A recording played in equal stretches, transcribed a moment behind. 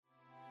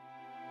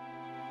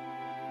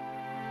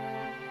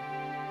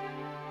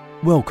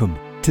Welcome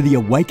to the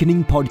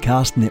Awakening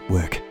Podcast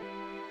Network.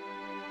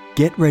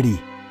 Get ready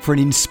for an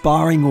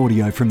inspiring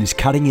audio from this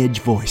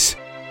cutting-edge voice.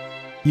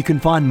 You can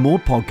find more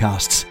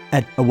podcasts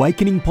at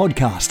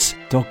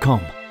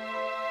awakeningpodcasts.com.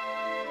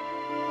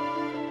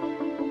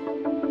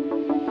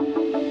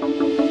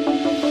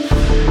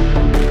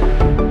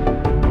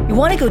 You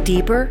want to go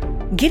deeper?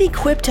 Get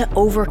equipped to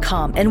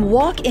overcome and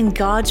walk in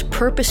God's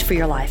purpose for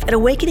your life at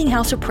Awakening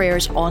House of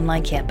Prayer's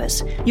online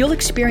campus. You'll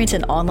experience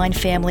an online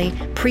family,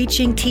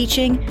 preaching,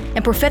 teaching,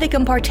 and prophetic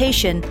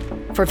impartation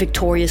for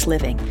victorious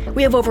living.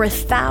 We have over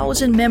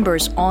 1,000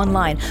 members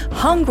online,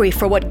 hungry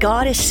for what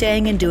God is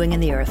saying and doing in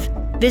the earth.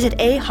 Visit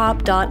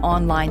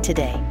ahop.online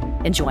today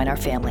and join our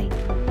family.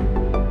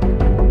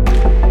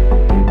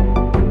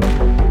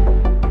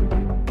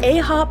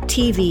 AHOP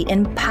TV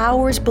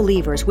empowers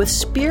believers with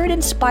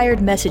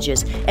Spirit-inspired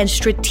messages and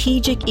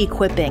strategic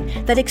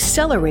equipping that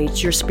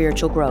accelerates your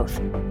spiritual growth.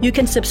 You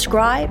can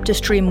subscribe to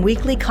stream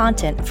weekly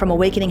content from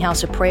Awakening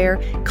House of Prayer,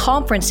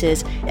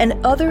 conferences, and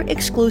other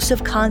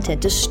exclusive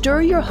content to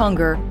stir your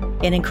hunger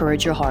and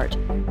encourage your heart.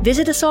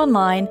 Visit us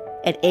online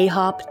at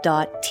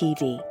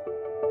ahop.tv.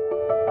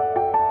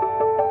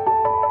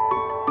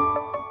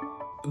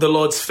 The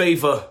Lord's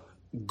favor,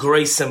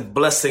 grace, and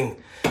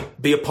blessing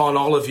be upon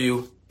all of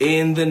you.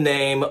 In the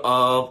name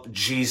of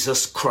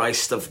Jesus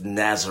Christ of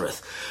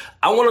Nazareth.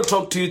 I want to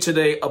talk to you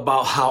today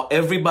about how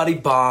everybody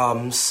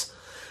bombs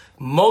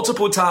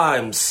multiple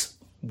times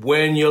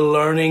when you're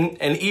learning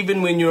and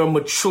even when you're a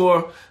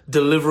mature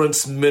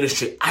deliverance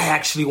ministry. I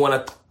actually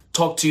want to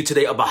talk to you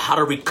today about how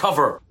to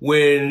recover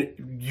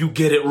when you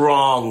get it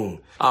wrong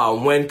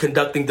when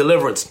conducting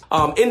deliverance.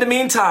 In the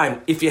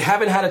meantime, if you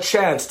haven't had a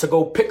chance to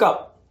go pick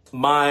up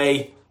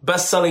my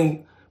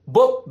best-selling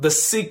book, The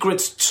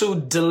Secrets to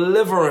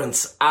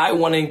Deliverance, I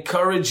want to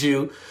encourage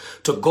you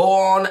to go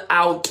on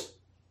out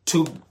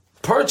to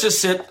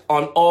purchase it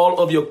on all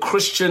of your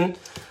Christian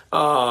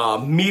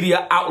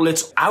media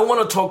outlets. I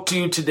want to talk to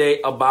you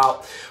today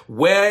about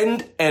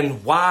when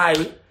and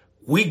why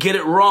we get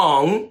it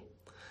wrong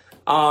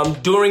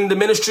during the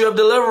ministry of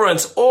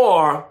deliverance,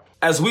 or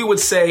as we would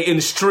say in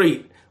the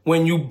street,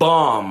 when you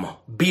bomb,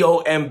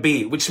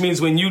 B-O-M-B, which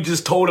means when you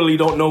just totally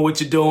don't know what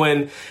you're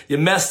doing, you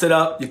messed it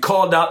up, you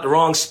called out the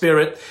wrong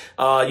spirit,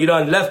 you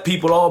done left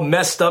people all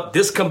messed up,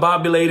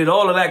 discombobulated,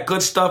 all of that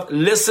good stuff.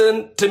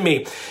 Listen to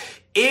me.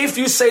 If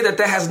you say that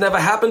has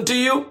never happened to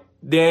you,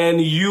 then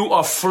you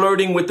are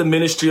flirting with the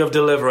ministry of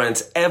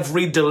deliverance.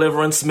 Every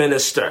deliverance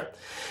minister,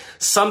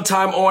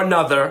 sometime or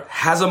another,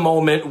 has a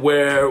moment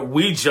where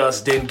we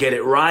just didn't get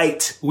it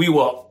right. We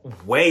were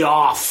way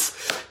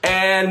off.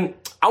 And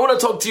I want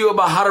to talk to you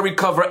about how to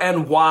recover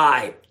and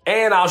why.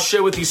 And I'll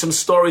share with you some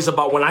stories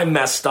about when I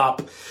messed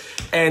up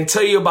and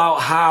tell you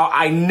about how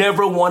I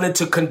never wanted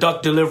to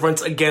conduct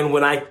deliverance again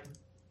when I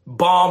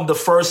bombed the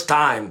first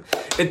time.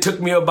 It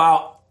took me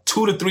about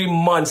 2 to 3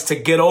 months to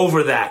get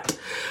over that.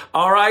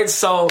 All right,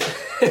 so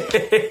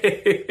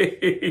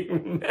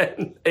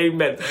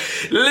amen.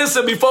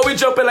 Listen, before we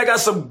jump in, I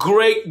got some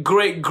great,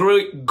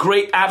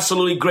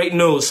 absolutely great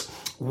news.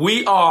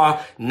 We are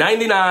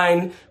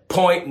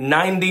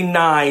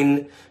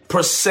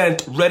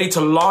 99.99% ready to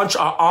launch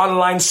our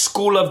online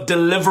school of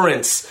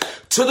deliverance,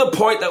 to the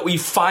point that we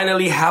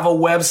finally have a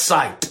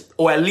website,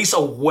 or at least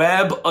a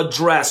web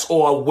address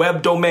or a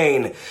web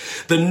domain.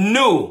 The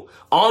new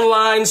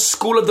online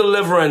school of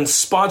deliverance,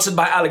 sponsored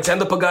by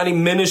Alexander Pagani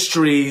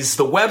Ministries.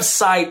 The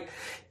website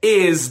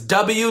is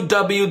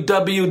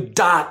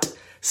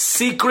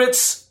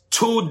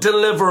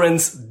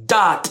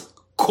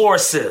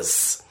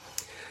www.secretstodeliverance.courses.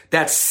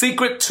 That's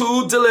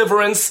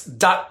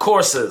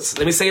secret2deliverance.courses.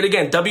 Let me say it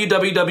again.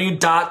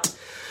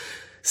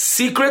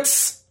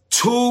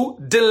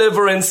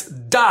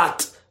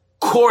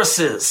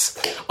 www.secretstodeliverance.courses.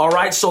 All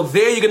right. So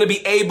there you're going to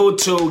be able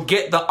to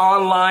get the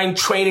online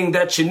training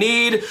that you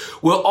need.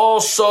 We're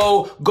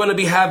also going to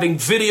be having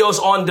videos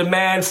on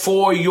demand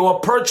for your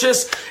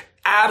purchase.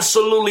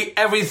 Absolutely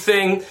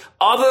everything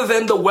other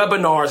than the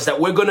webinars that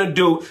we're going to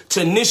do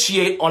to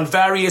initiate on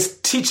various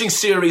teaching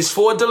series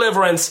for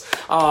deliverance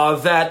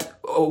that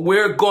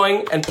we're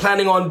going and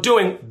planning on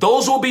doing.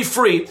 Those will be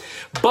free,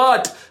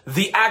 but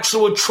the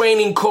actual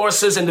training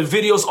courses and the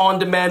videos on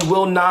demand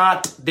will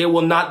not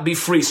be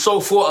free. So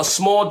for a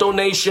small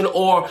donation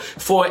or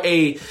for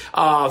a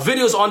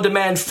videos on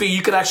demand fee,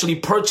 you can actually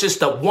purchase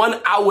the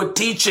 1-hour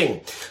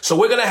teaching. So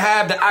we're going to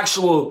have the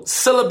actual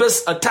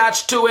syllabus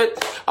attached to it,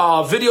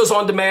 videos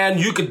on demand.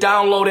 You could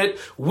download it.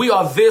 We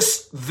are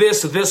this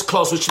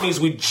close, which means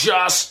we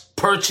just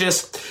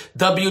purchased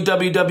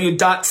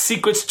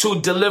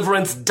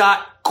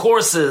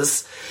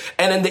www.secretstodeliverance.courses.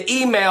 And then the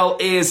email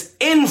is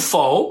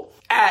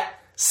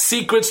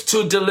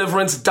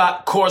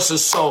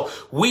info@secretstodeliverance.courses. So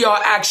we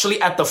are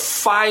actually at the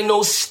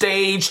final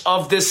stage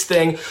of this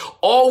thing.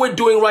 All we're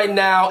doing right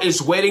now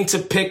is waiting to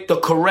pick the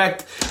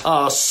correct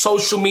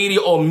social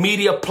media or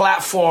media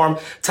platform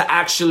to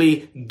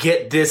actually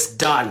get this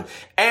done.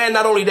 And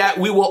not only that,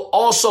 we will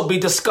also be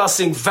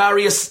discussing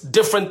various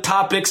different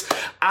topics.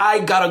 I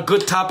got a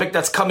good topic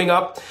that's coming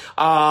up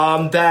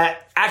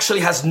that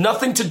actually has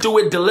nothing to do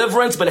with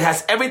deliverance, but it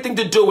has everything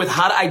to do with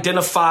how to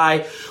identify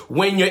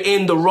when you're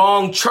in the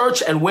wrong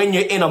church and when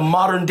you're in a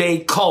modern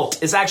day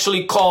cult. It's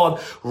actually called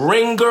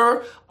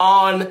Ringer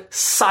on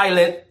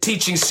Silent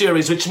Teaching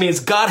Series, which means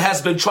God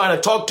has been trying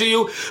to talk to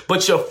you,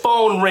 but your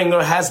phone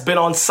ringer has been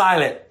on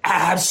silent.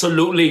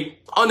 Absolutely,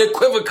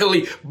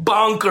 unequivocally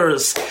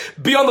bonkers.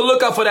 Be on the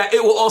lookout for that.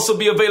 It will also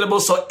be available.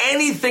 So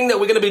anything that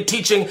we're going to be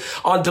teaching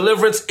on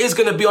deliverance is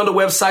going to be on the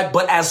website,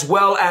 but as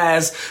well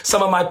as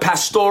some of my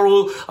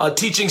pastoral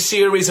teaching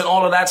series and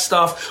all of that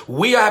stuff,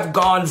 we have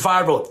gone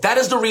viral. That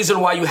is the reason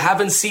why you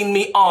haven't seen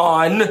me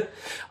on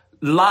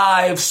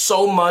live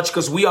so much,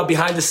 because we are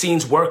behind the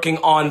scenes working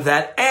on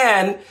that.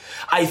 And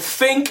I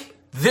think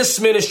this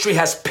ministry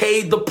has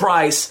paid the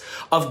price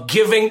of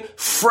giving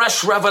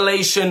fresh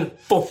revelation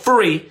for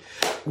free.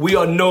 We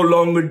are no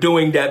longer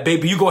doing that,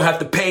 baby. You're going to have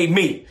to pay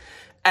me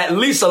at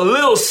least a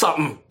little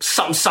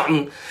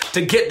something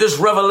to get this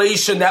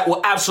revelation that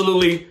will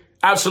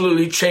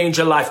absolutely change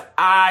your life.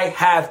 I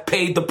have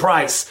paid the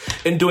price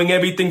in doing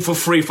everything for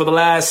free for the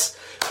last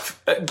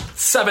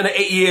 7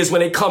 to 8 years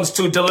when it comes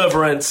to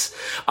deliverance.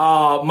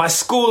 My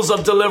schools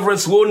of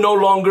deliverance will no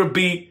longer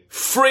be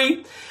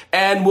free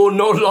and will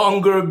no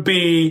longer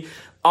be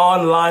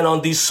online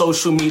on these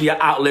social media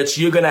outlets.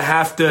 You're going to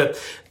have to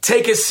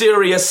take it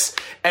serious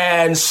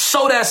and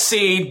sow that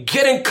seed,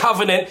 get in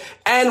covenant,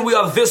 and we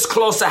are this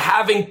close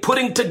to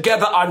putting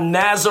together our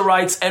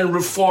Nazarites and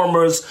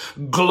Reformers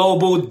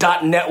Global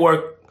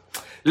Network.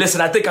 Listen,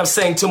 I think I'm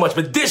saying too much,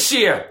 but this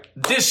year,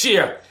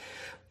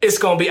 it's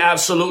going to be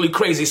absolutely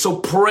crazy. So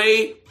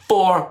pray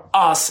for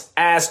us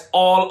as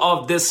all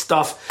of this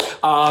stuff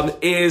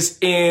is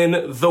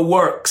in the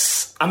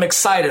works. I'm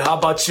excited. How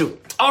about you?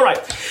 All right,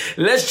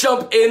 let's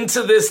jump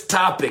into this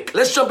topic.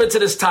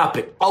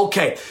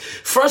 Okay,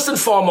 first and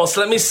foremost,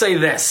 let me say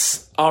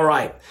this. All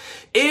right,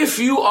 if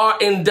you are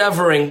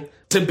endeavoring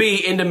to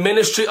be in the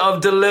ministry of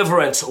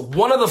deliverance,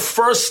 one of the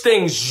first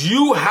things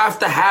you have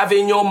to have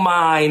in your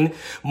mind,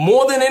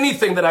 more than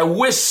anything that I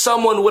wish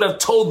someone would have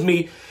told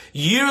me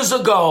years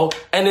ago,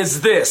 and it's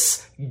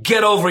this: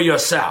 get over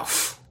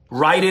yourself.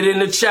 Write it in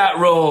the chat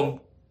room.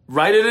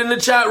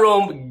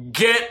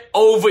 Get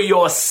over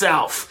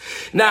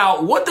yourself.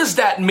 Now, what does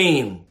that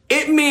mean?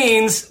 It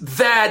means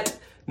that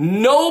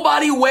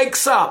nobody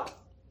wakes up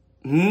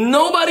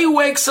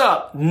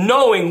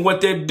knowing what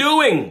they're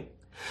doing.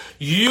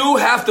 You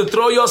have to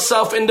throw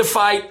yourself in the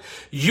fight.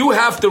 You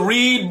have to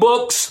read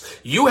books.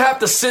 You have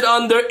to sit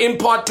under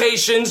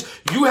impartations.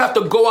 You have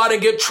to go out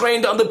and get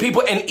trained under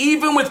people. And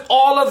even with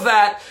all of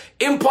that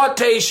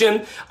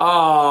impartation,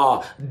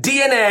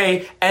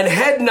 DNA, and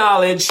head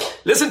knowledge,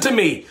 listen to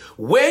me.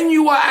 When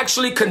you are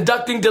actually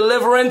conducting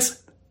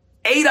deliverance,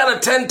 8 out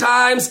of 10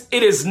 times,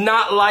 it is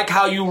not like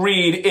how you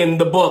read in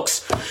the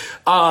books.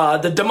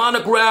 The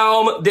demonic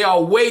realm, there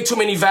are way too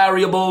many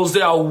variables.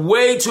 There are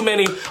way too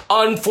many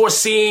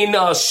unforeseen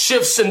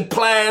shifts and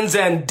plans,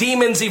 and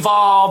demons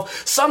evolve.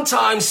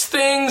 Sometimes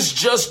things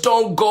just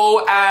don't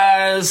go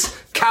as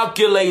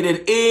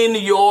calculated in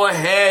your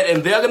head,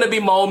 and there are going to be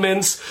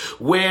moments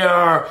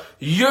where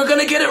you're going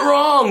to get it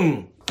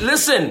wrong.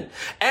 Listen,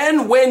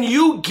 and when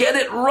you get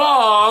it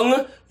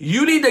wrong,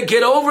 you need to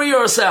get over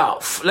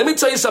yourself. Let me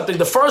tell you something.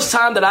 The first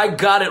time that I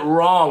got it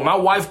wrong, my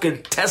wife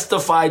could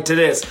testify to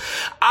this.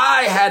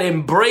 I had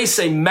embraced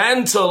a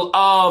mantle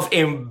of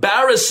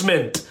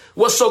embarrassment.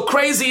 What's so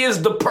crazy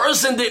is the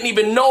person didn't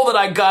even know that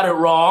I got it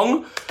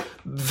wrong.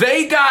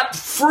 They got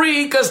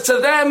free because to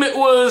them it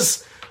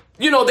was,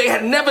 they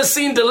had never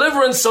seen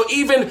deliverance. So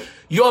even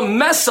your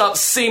mess ups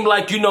seem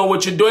like you know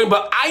what you're doing,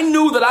 but I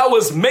knew that I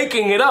was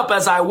making it up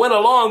as I went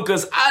along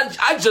because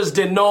I just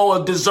didn't know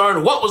or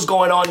discern what was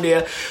going on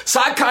there. So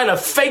I kind of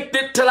faked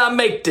it till I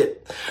made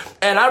it.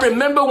 And I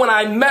remember when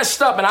I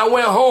messed up and I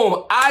went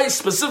home, I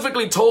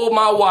specifically told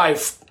my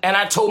wife and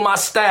I told my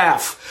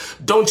staff,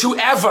 don't you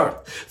ever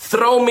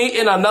throw me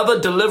in another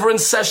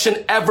deliverance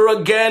session ever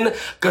again,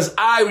 because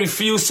I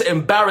refuse to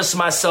embarrass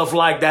myself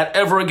like that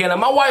ever again. And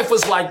my wife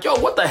was like, yo,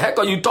 what the heck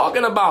are you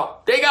talking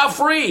about? They got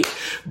free.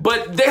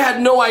 But they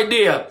had no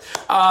idea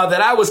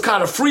that I was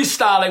kind of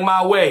freestyling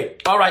my way.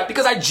 All right,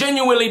 because I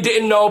genuinely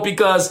didn't know,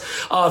 because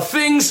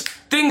things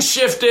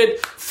shifted.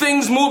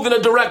 Things moved in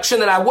a direction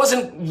that I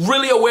wasn't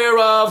really aware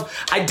of.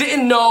 I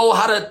didn't know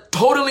how to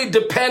totally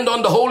depend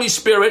on the Holy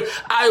Spirit.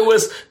 I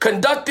was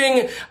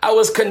conducting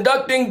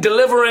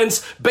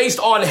deliverance based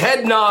on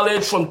head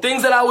knowledge from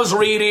things that I was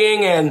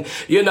reading, and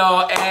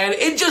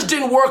it just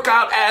didn't work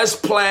out as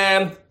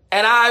planned.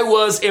 And I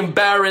was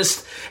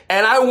embarrassed,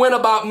 and I went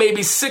about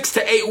maybe 6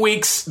 to 8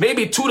 weeks,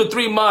 maybe 2 to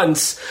 3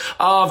 months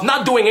of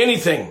not doing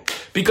anything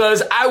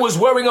because I was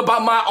worrying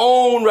about my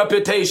own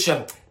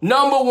reputation.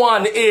 Number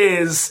one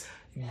is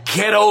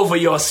Get over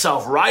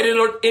yourself. Write it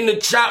in the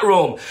chat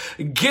room.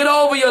 Get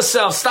over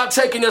yourself. Stop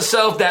taking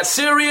yourself that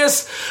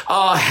serious.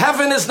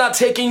 Heaven is not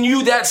taking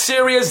you that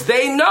serious.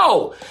 They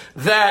know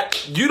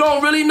that you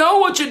don't really know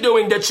what you're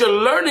doing, that you're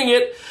learning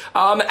it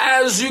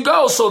as you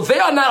go. So they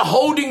are not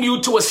holding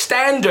you to a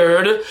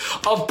standard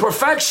of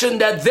perfection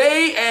that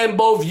they and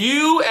both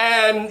you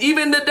and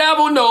even the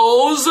devil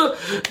knows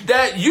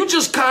that you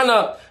just kind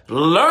of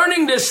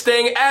learning this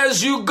thing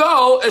as you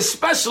go,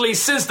 especially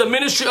since the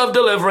ministry of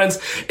deliverance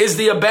is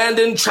the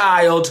abandoned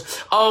child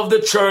of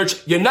the church.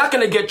 You're not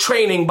going to get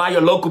training by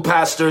your local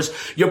pastors.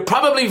 You're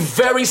probably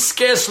very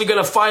scarcely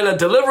going to find a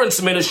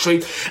deliverance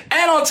ministry.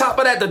 And on top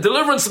of that, the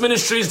deliverance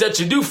ministries that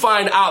you do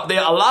find out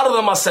there, a lot of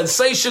them are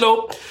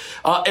sensational,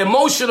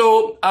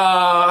 emotional,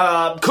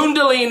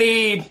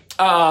 kundalini,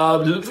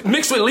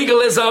 mixed with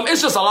legalism.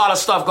 It's just a lot of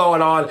stuff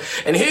going on.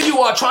 And here you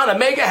are trying to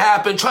make it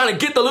happen, trying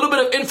to get the little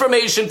bit of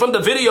information from the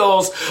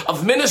videos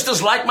of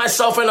ministers like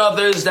myself and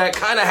others that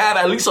kind of have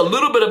at least a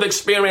little bit of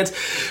experience.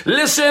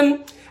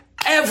 Listen,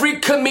 every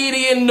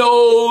comedian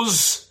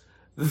knows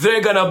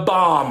they're gonna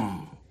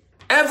bomb.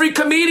 Every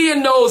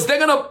comedian knows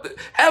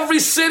every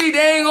city,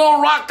 they ain't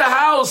gonna rock the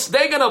house.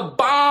 They're gonna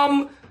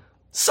bomb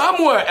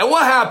somewhere. And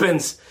what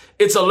happens?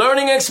 It's a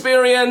learning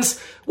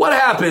experience. What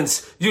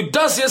happens? You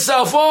dust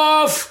yourself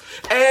off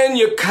and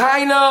you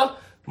kind of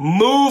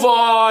move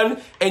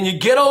on and you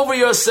get over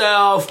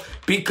yourself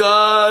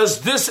because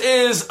this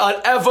is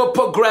an ever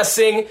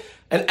progressing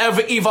and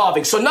ever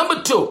evolving. So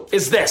number 2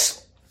 is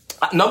this.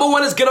 Number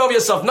 1 is get over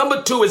yourself.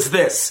 Number 2 is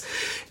this,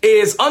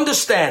 is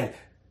understand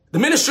the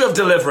ministry of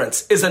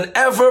deliverance is an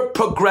ever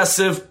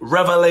progressive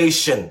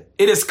revelation.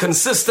 It is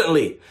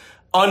consistently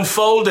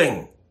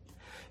unfolding.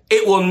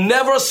 It will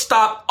never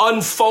stop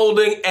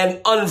unfolding and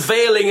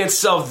unveiling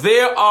itself.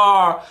 There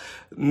are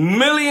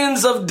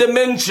millions of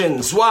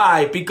dimensions.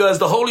 Why? Because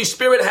the Holy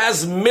Spirit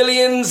has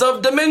millions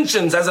of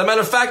dimensions. As a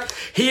matter of fact,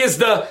 He is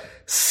the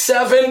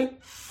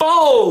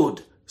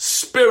 7-fold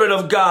Spirit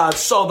of God.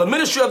 So the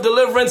ministry of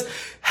deliverance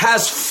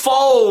has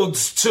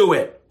folds to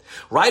it.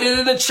 Write it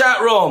in the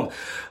chat room.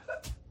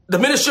 The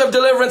ministry of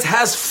deliverance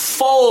has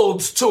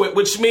folds to it,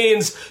 which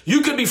means you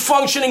could be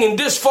functioning in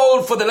this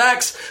fold for the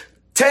next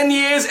 10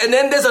 years, and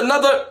then there's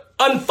another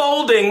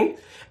unfolding,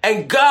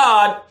 and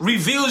God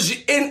reveals you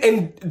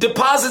and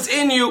deposits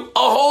in you a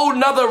whole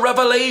nother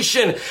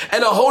revelation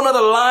and a whole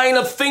nother line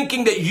of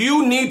thinking that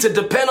you need to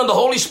depend on the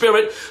Holy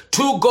Spirit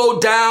to go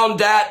down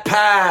that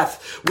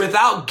path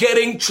without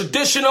getting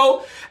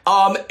traditional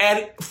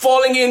and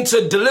falling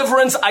into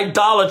deliverance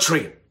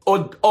idolatry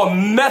or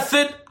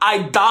method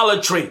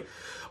idolatry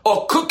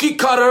or cookie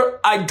cutter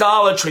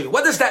idolatry.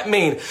 What does that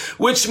mean?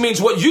 Which means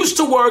what used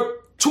to work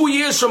 2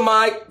 years from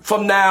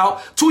now,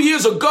 2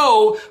 years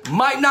ago,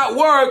 might not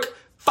work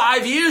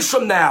 5 years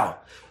from now.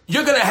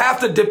 You're going to have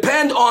to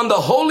depend on the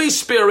Holy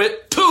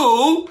Spirit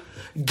to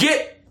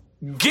get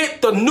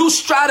the new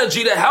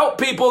strategy to help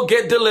people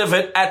get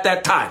delivered at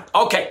that time.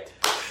 Okay.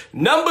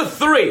 Number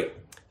 3.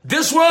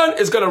 This one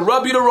is going to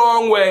rub you the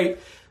wrong way.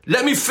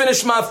 Let me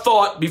finish my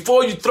thought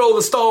before you throw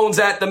the stones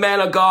at the man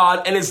of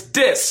God. And it's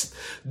this.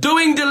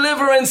 Doing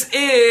deliverance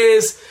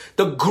is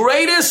the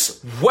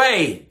greatest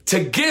way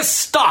to get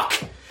stuck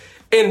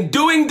in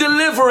doing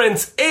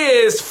deliverance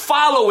is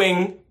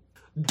following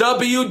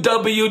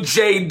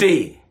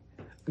WWJD.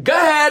 Go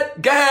ahead,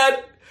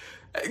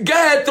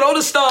 throw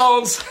the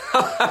stones.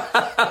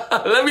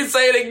 Let me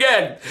say it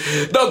again.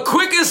 The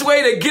quickest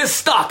way to get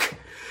stuck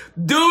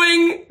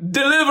doing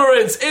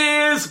deliverance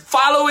is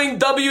following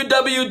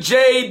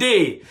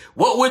WWJD.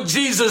 What would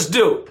Jesus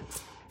do?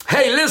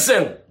 Hey,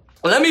 listen,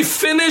 let me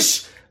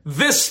finish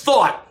this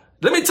thought.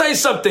 Let me tell you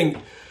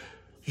something.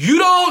 You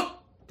don't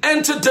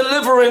enter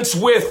deliverance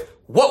with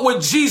what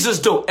would Jesus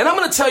do? And I'm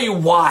going to tell you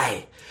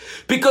why.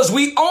 Because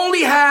we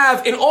only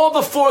have in all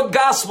the 4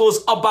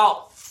 gospels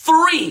about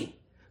 3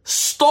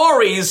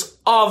 stories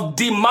of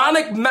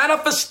demonic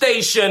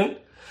manifestation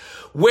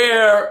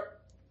where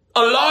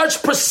a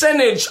large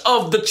percentage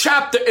of the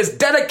chapter is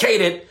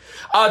dedicated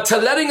to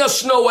letting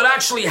us know what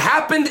actually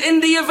happened in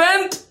the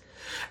event.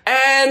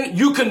 And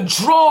you can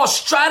draw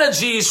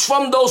strategies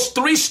from those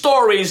 3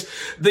 stories.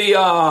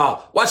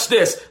 Watch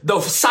this. The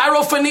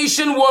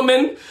Syrophoenician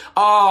woman,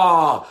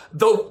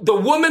 the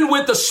woman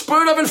with the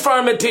spirit of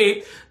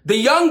infirmity, the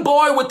young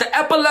boy with the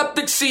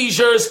epileptic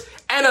seizures,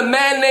 and a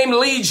man named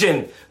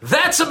Legion.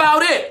 That's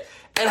about it.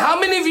 And how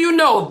many of you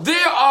know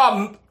there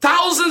are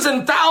thousands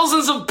and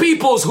thousands of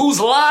people whose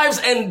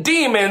lives and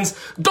demons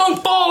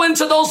don't fall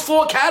into those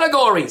 4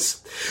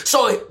 categories?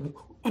 So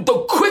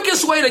the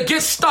quickest way to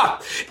get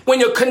stuck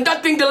when you're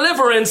conducting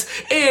deliverance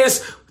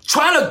is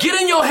trying to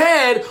get in your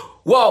head,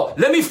 well,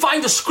 let me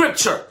find the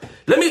scripture.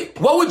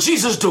 What would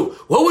Jesus do?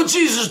 What would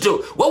Jesus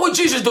do? What would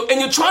Jesus do? And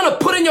you're trying to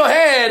put in your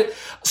head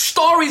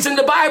stories in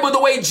the Bible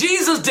the way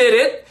Jesus did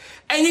it,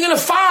 and you're going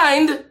to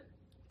find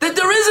that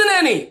there isn't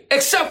any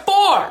except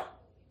 4.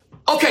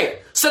 Okay,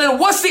 so then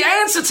what's the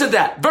answer to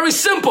that? Very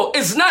simple.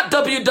 It's not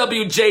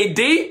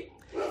WWJD.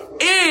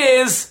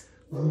 Is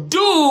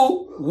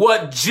do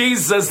what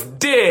Jesus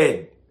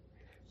did,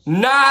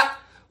 not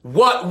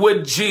what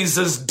would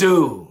Jesus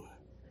do?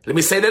 Let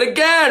me say that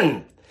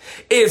again.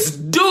 It's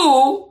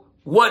do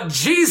what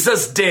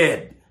Jesus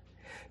did,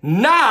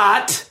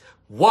 not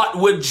what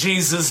would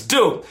Jesus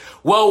do.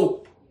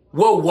 Well,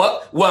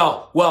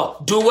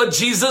 do what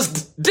Jesus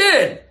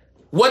did.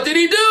 What did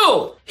he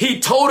do? He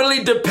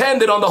totally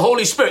depended on the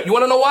Holy Spirit. You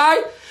want to know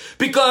why?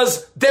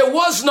 Because there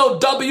was no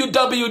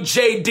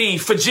WWJD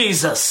for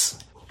Jesus.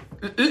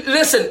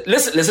 Listen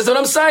to what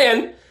I'm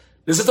saying.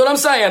 Listen to what I'm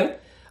saying.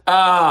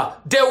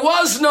 There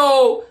was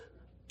no,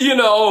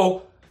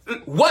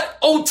 what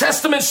Old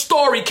Testament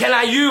story can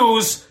I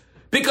use?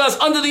 Because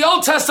under the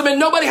Old Testament,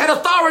 nobody had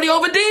authority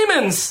over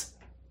demons.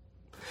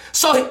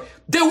 So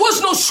there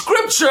was no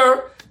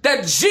scripture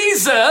that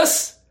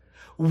Jesus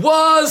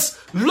was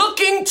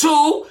looking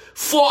to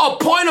for a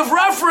point of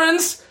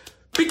reference,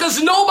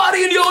 because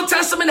nobody in the Old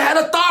Testament had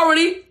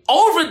authority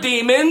over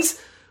demons,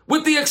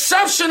 with the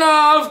exception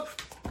of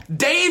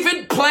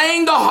David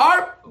playing the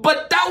harp.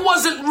 But that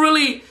wasn't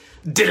really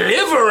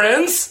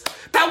deliverance.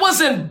 That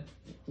wasn't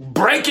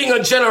breaking a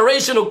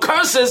generational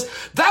curses.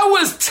 That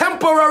was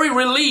temporary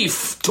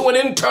relief to an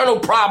internal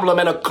problem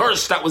and a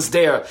curse that was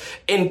there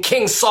in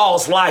King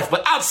Saul's life.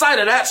 But outside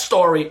of that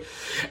story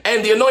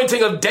and the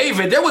anointing of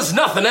David, there was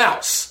nothing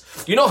else.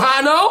 You know how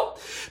I know?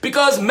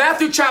 Because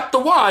Matthew chapter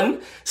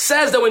 1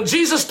 says that when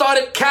Jesus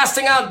started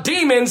casting out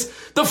demons,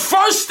 the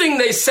first thing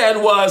they said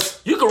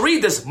was, you can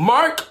read this,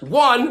 Mark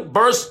 1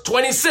 verse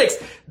 26.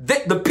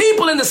 The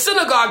people in the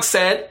synagogue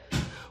said,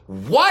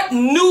 "What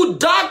new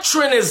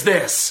doctrine is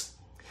this?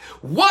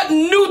 What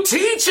new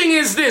teaching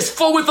is this?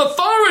 For with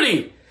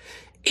authority,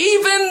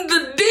 even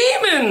the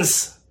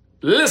demons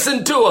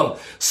listen to him."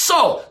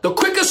 So the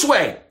quickest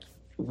way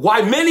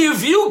why many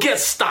of you get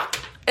stuck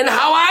and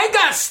how I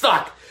got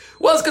stuck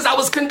was because I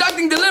was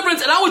conducting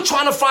deliverance and I was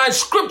trying to find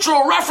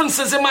scriptural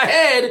references in my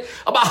head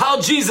about how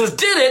Jesus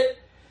did it,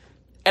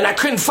 and I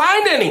couldn't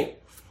find any.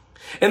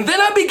 And then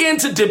I began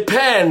to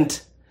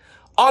depend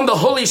on the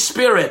Holy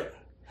Spirit.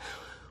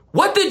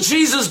 What did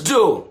Jesus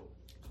do?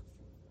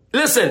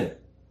 Listen,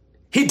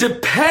 he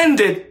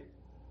depended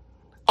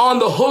on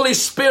the Holy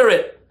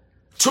Spirit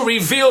to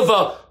reveal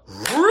the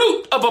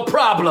root of a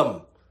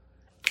problem.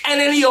 And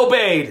then he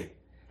obeyed.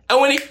 And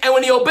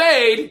when he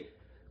obeyed,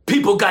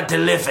 people got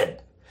delivered.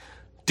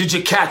 Did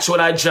you catch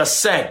what I just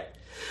said?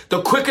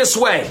 The quickest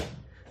way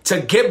to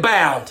get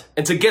bound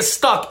and to get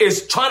stuck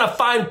is trying to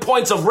find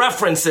points of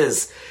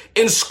references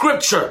in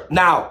scripture.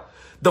 Now,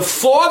 the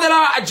four that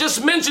I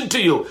just mentioned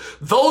to you,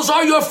 those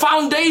are your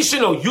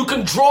foundational. You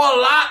can draw a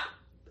lot.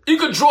 You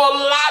could draw a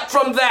lot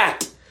from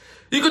that.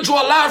 You could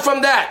draw a lot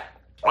from that.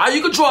 Right?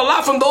 You could draw a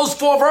lot from those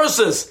 4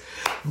 verses.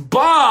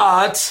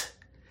 But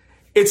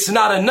it's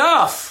not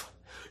enough.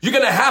 You're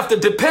going to have to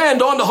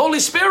depend on the Holy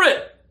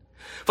Spirit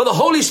for the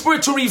Holy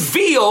Spirit to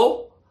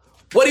reveal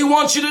what he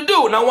wants you to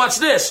do. Now watch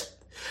this.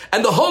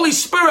 And the Holy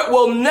Spirit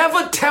will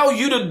never tell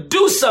you to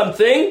do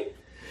something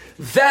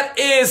that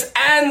is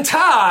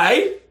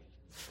anti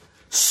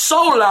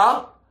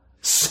sola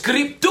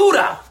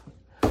scriptura,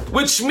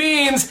 which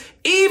means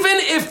even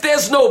if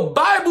there's no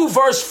Bible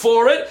verse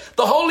for it,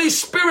 the Holy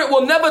Spirit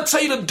will never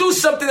tell you to do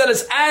something that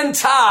is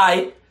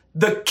anti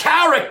the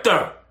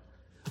character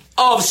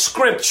of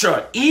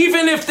Scripture.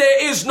 Even if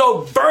there is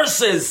no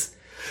verses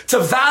to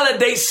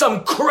validate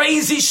some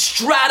crazy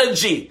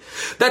strategy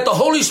that the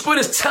Holy Spirit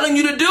is telling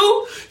you to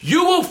do,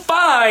 you will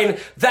find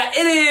that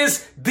it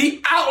is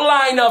the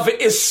outline of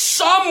it is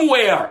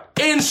somewhere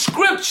in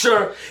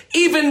Scripture,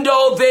 even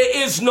though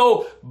there is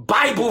no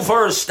Bible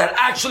verse that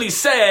actually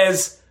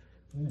says,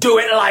 do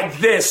it like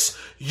this.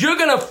 You're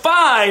going to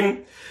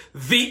find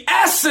the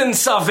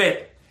essence of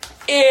it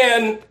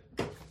in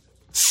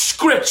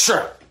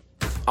Scripture.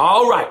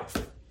 All right.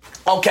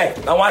 Okay,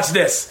 now watch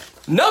this.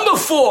 Number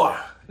four.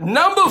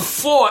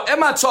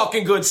 Am I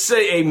talking good?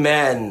 Say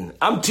amen.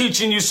 I'm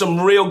teaching you some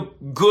real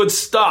good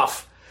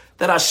stuff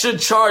that I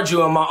should charge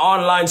you in my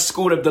online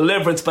school of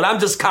deliverance, but I'm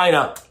just kind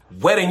of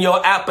whetting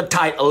your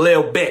appetite a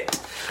little bit.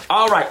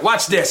 All right,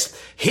 watch this.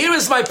 Here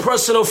is my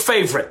personal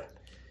favorite.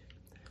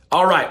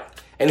 All right,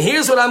 and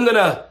here's what I'm going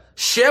to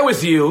share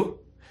with you,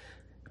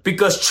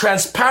 because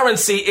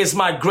transparency is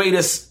my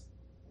greatest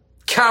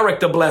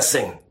character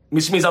blessing,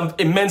 which means I'm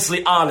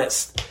immensely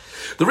honest.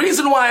 The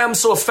reason why I'm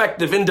so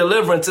effective in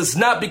deliverance is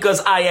not because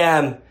I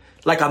am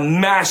like a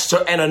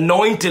master and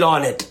anointed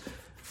on it.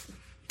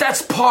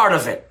 That's part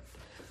of it.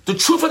 The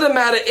truth of the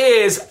matter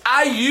is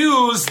I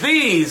use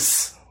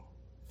these.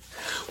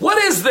 What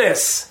is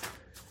this?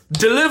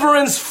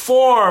 Deliverance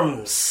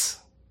forms.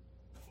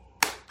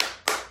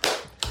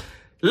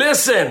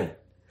 Listen,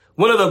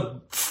 one of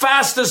the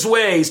fastest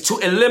ways to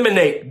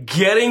eliminate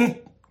getting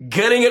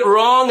it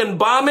wrong and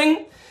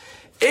bombing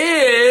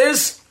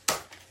is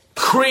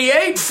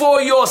create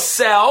for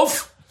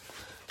yourself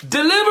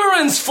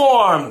deliverance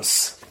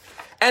forms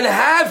and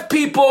have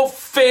people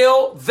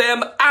fill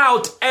them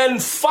out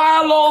and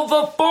follow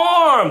the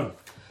form.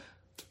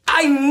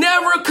 I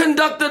never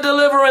conduct a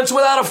deliverance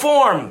without a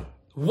form.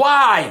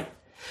 Why?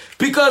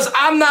 Because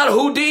I'm not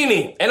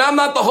Houdini and I'm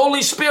not the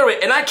Holy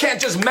Spirit, and I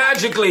can't just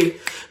magically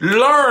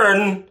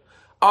learn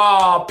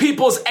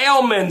people's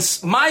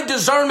ailments, my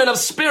discernment of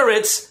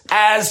spirits,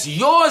 as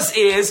yours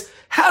is,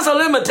 has a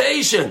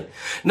limitation.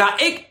 Now,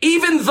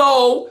 even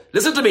though,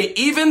 listen to me,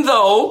 even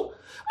though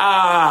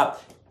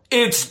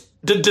it's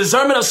the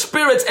discernment of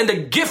spirits and the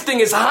gifting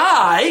is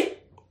high,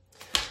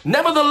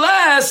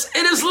 nevertheless,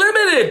 it is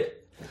limited.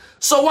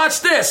 So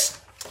watch this.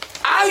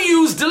 I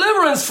use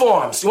deliverance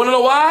forms. You want to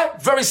know why?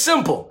 Very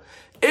simple.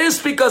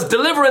 It's because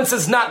deliverance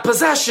is not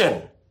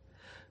possession.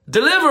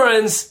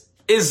 Deliverance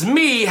is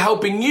me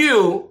helping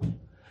you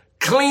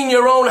clean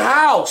your own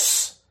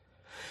house.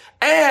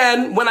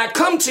 And when I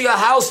come to your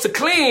house to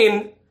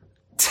clean,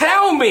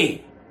 tell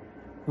me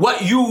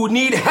what you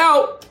need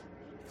help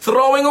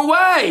throwing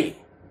away.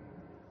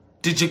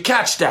 Did you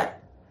catch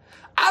that?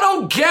 I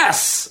don't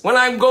guess when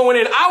I'm going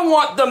in. I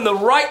want them to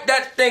write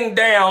that thing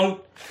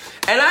down,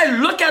 and I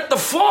look at the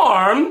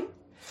form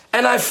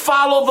and I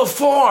follow the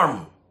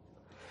form.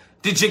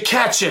 Did you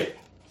catch it?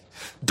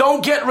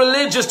 Don't get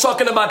religious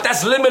talking about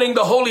that's limiting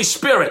the Holy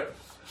Spirit.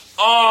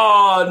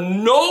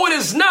 No, it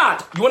is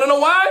not. You want to know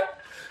why?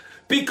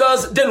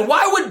 Because then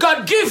why would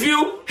God give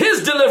you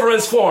his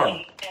deliverance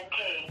form?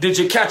 Did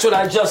you catch what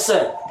I just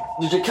said?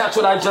 Did you catch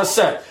what I just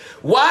said?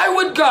 Why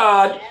would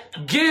God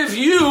give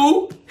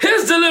you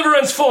his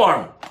deliverance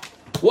form?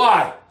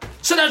 Why?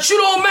 So that you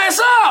don't mess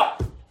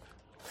up.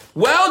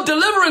 Well,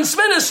 deliverance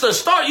ministers,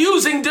 start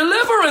using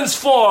deliverance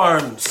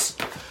forms.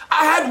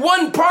 I had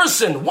one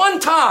person, one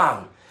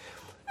time,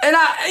 and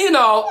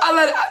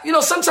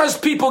sometimes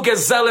people get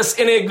zealous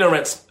in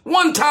ignorance.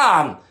 One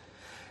time,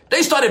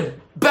 they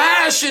started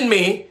bashing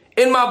me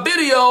in my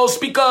videos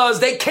because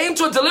they came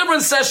to a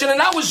deliverance session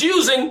and I was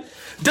using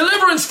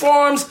deliverance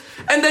forms,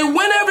 and they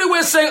went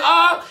everywhere saying,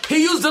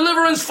 he used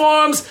deliverance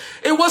forms.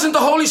 It wasn't the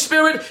Holy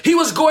Spirit. He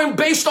was going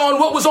based on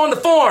what was on the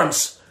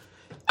forms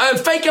and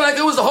faking like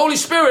it was the Holy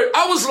Spirit.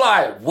 I was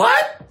like,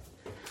 what?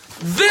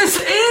 This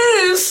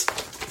is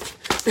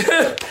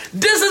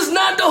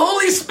not the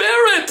Holy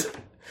Spirit.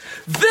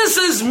 This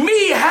is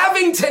me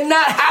having to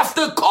not have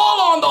to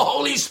call on the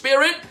Holy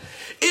Spirit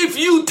if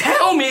you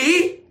tell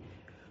me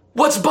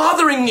what's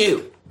bothering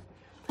you.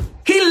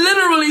 He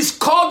literally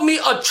called me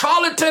a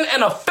charlatan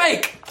and a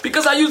fake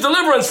because I use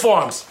deliverance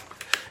forms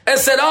and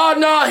said,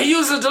 he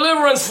uses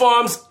deliverance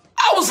forms.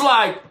 I was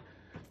like,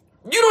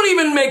 you don't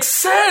even make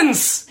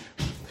sense.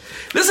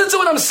 Listen to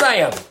what I'm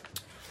saying.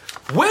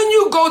 When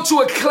you go to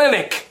a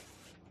clinic,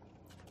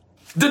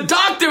 the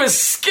doctor is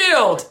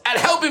skilled at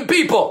helping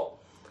people,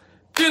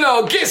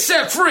 get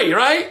set free,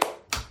 right?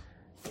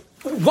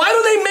 Why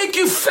do they make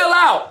you fill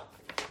out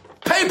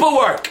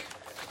paperwork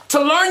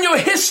to learn your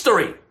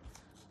history?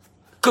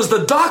 Because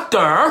the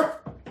doctor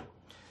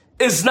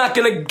is not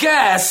going to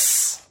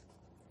guess.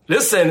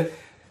 Listen,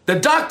 the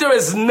doctor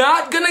is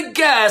not going to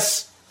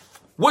guess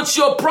what's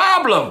your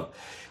problem.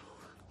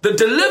 The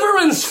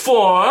deliverance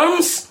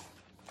forms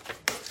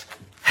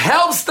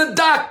helps the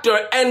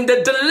doctor and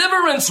the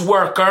deliverance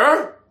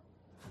worker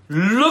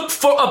look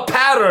for a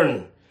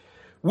pattern.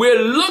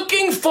 We're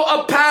looking for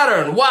a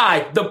pattern.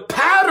 Why? The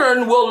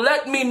pattern will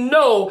let me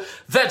know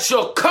that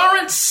your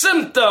current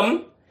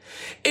symptom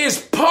is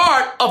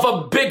part of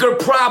a bigger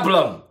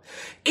problem.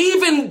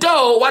 Even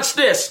though, watch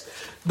this.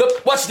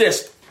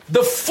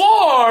 The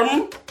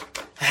form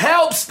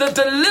helps the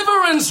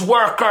deliverance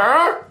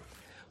worker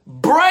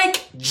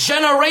break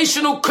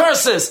generational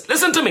curses.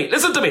 Listen to me.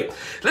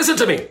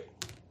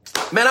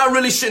 Man, I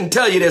really shouldn't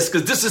tell you this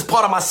because this is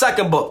part of my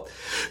second book.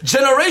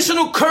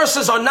 Generational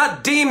curses are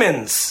not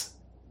demons.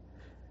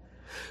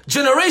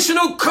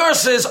 Generational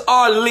curses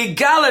are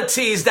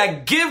legalities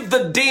that give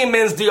the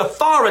demons the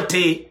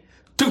authority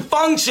to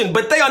function,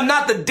 but they are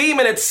not the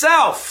demon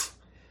itself.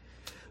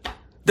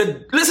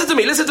 Listen to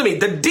me.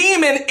 The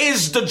demon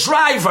is the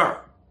driver.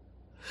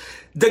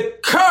 The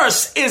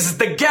curse is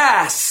the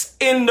gas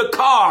in the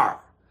car.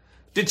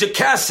 Did you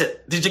catch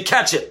it?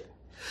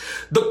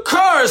 The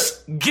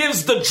curse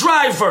gives the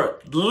driver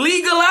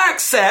legal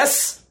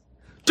access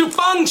to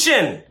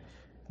function.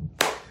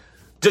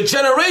 The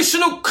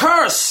generational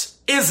curse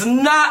is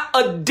not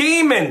a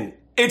demon.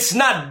 It's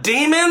not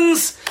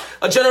demons.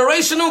 A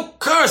generational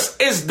curse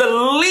is the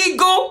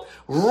legal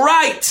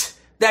right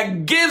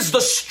that gives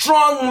the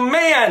strong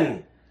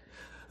man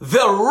the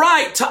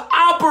right to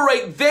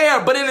operate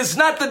there, but it is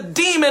not the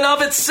demon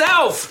of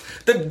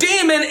itself. The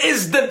demon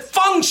is the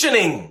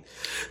functioning.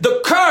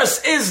 The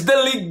curse is the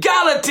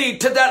legality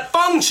to that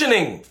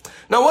functioning.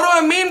 Now, what do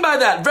I mean by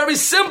that? Very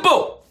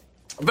simple.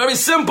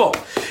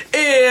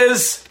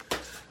 Is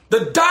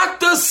the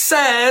doctor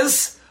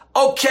says,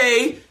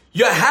 okay,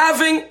 you're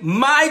having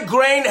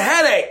migraine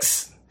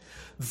headaches.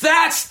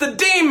 That's the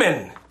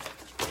demon.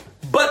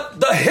 But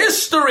the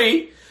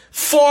history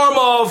form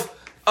of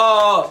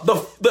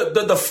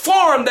the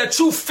form that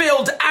you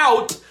filled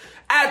out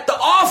at the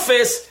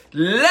office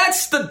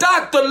lets the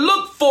doctor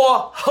look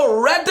for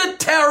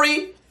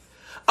hereditary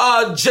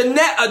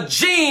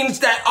genes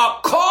that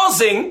are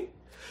causing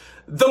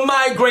the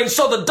migraine.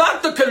 So the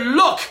doctor can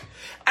look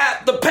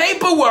at the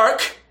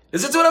paperwork,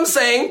 listen to what I'm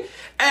saying,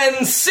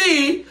 and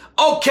see,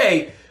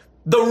 okay,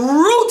 the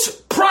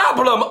root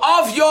problem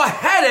of your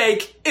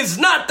headache is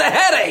not the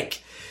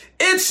headache.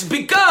 It's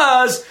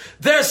because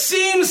there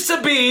seems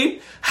to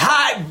be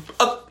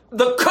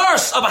the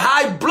curse of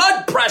high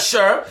blood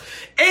pressure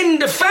in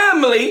the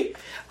family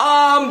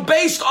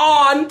based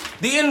on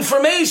the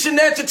information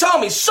that you tell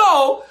me.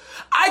 So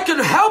I could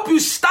help you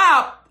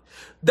stop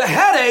the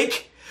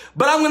headache,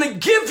 but I'm going to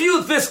give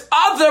you this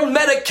other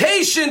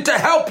medication to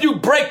help you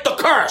break the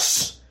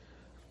curse.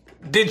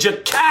 Did you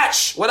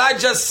catch what I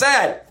just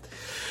said?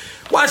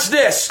 Watch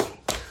this.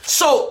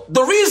 So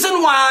the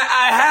reason why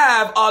I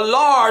have a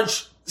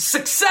large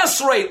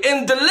success rate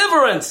in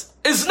deliverance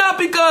is not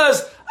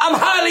because I'm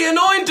highly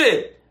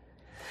anointed.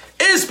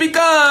 It's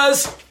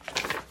because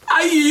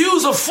I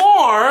use a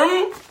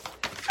form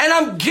and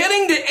I'm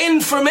getting the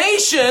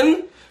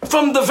information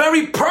from the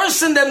very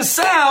person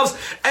themselves.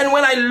 And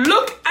when I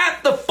look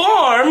at the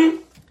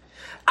form,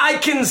 I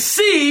can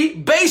see,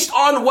 based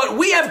on what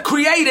we have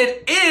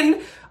created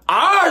in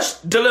our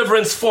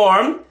deliverance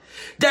form,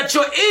 that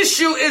your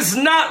issue is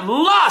not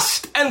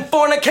lust and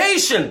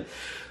fornication.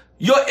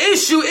 Your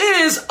issue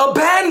is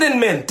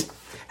abandonment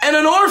and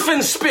an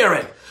orphan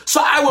spirit.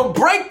 So I will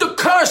break the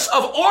curse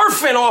of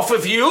orphan off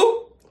of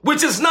you,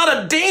 which is not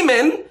a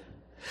demon.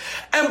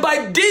 And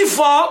by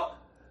default,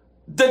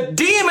 the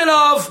demon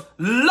of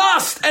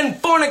lust and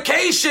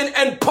fornication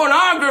and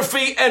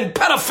pornography and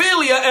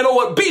pedophilia and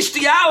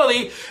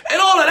bestiality and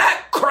all of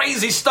that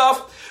crazy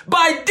stuff,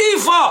 by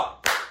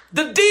default,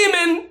 the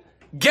demon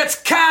gets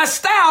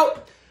cast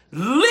out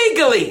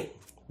legally.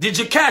 Did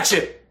you catch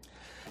it?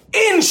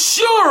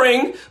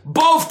 Ensuring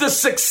both the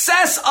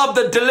success of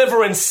the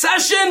deliverance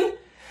session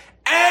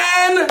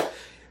and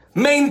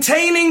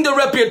maintaining the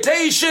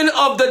reputation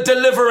of the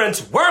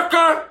deliverance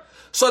worker.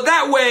 So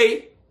that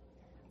way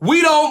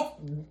we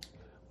don't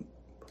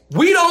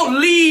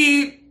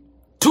lead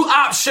to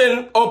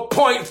option or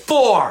point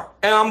 4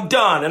 and I'm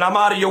done and I'm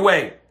out of your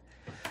way.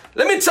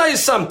 Let me tell you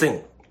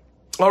something.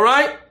 All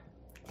right?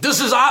 This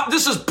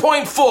is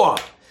point 4.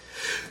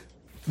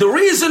 The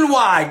reason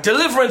why,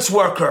 deliverance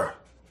worker,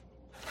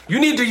 you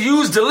need to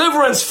use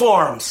deliverance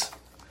forms.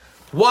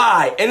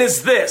 Why? And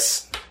it's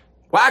this.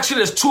 Well, actually,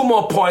 there's 2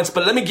 more points,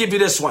 but let me give you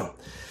this one.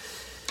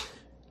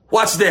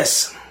 Watch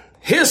this.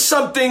 Here's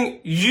something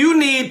you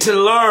need to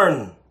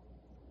learn.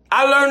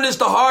 I learned this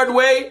the hard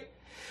way,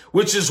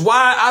 which is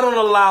why I don't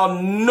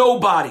allow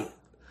nobody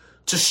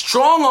to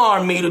strong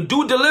arm me to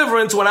do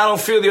deliverance when I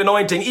don't feel the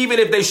anointing, even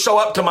if they show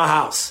up to my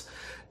house.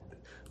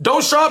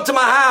 Don't show up to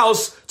my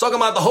house talking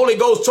about the Holy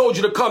Ghost told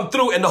you to come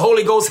through and the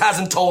Holy Ghost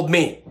hasn't told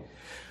me.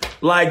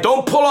 Like,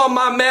 don't pull on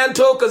my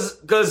mantle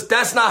because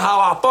that's not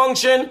how I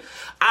function.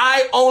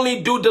 I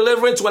only do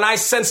deliverance when I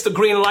sense the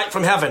green light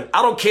from heaven.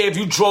 I don't care if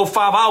you drove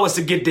 5 hours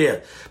to get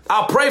there.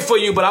 I'll pray for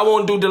you, but I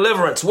won't do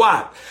deliverance.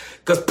 Why?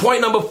 Because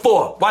point number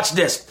 4, watch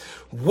this.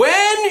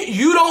 When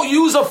you don't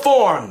use a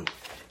form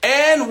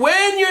and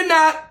when you're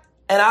not,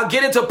 and I'll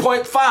get into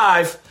point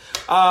 5,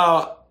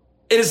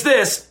 it is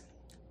this.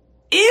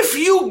 If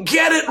you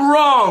get it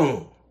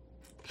wrong,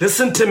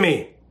 listen to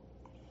me.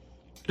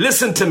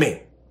 Listen to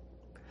me.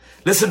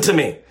 Listen to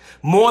me.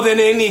 More than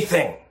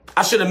anything,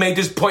 I should have made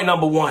this point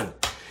number 1.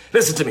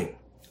 Listen to me.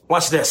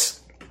 Watch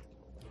this.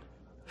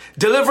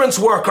 Deliverance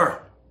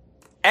worker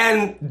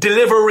and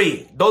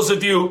delivery. Those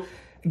of you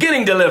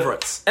getting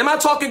deliverance. Am I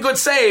talking good?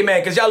 Say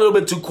amen, because y'all a little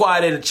bit too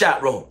quiet in the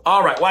chat room.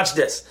 All right, watch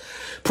this.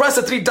 Press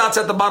the 3 dots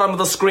at the bottom of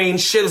the screen.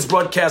 Share this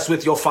broadcast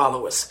with your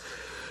followers.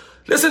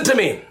 Listen to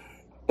me.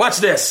 Watch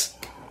this.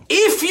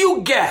 If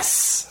you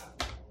guess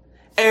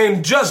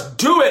and just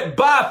do it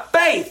by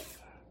faith,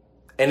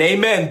 and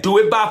amen, do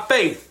it by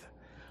faith,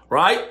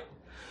 right?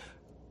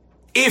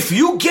 If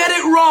you get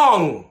it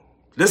wrong,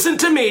 listen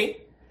to me,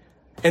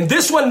 and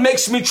this one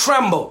makes me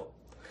tremble.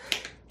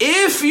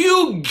 If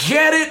you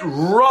get it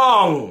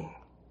wrong,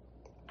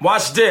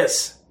 watch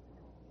this,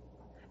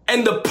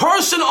 and the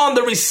person on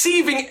the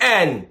receiving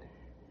end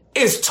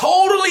is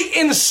totally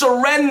in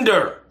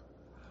surrender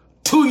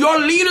to your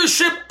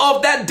leadership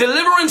of that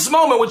deliverance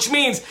moment, which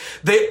means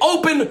they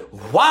open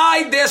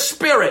wide their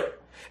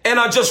spirit and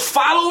are just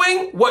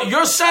following what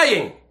you're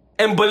saying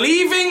and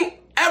believing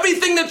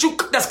everything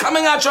that's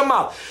coming out your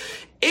mouth.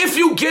 If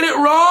you get it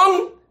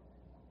wrong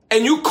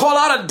and you call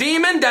out a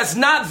demon that's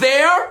not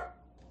there,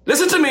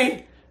 listen to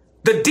me,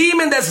 the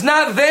demon that's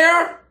not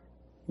there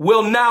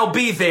will now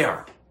be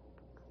there.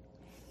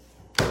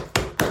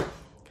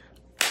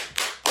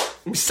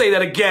 Let me say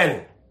that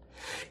again.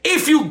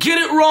 If you get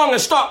it wrong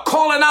and start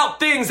calling out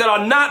things that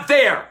are not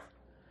there,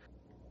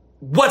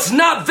 what's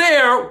not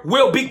there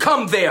will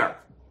become there.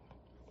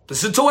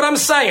 Listen to what I'm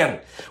saying,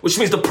 which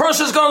means the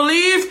person's going to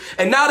leave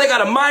and now they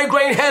got a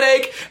migraine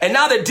headache and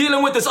now they're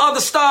dealing with this other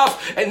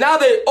stuff and now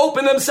they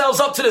open themselves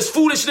up to this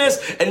foolishness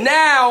and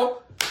now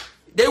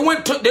they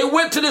went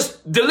to this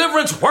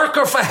deliverance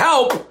worker for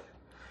help.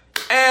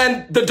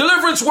 And the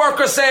deliverance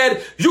worker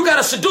said, you got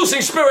a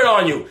seducing spirit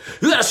on you.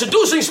 You got a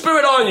seducing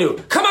spirit on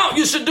you. Come out,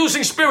 you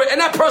seducing spirit.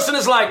 And that person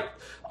is like,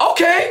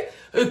 okay,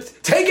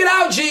 take it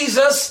out,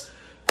 Jesus.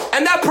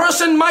 And that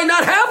person might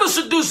not have a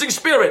seducing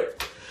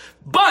spirit.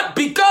 But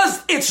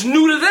because it's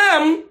new to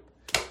them,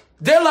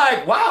 They're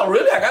like, wow,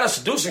 really? I got a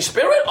seducing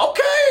spirit?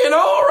 Okay,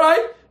 all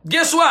right.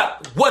 Guess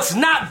what? What's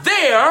not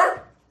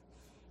there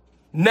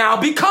now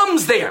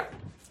becomes there.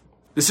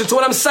 Listen to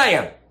what I'm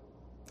saying.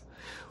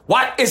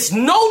 Why? It's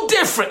no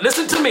different.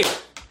 Listen to me.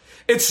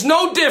 It's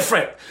no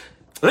different.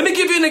 Let me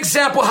give you an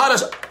example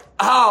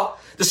how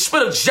the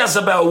spirit of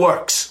Jezebel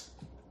works.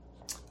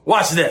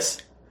 Watch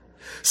this.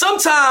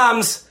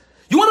 Sometimes,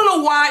 you want to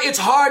know why it's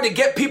hard to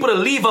get people to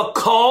leave a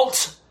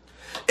cult?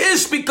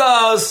 It's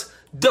because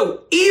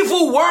the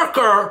evil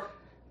worker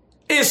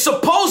is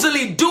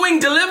supposedly doing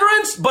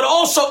deliverance, but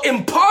also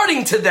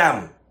imparting to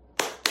them.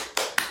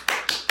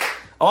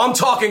 Oh, I'm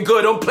talking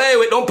good. Don't play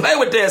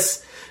with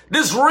this.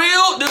 This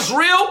real.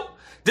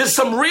 There's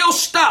some real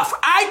stuff.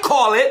 I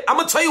call it, I'm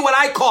going to tell you what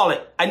I call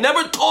it. I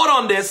never taught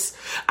on this.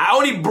 I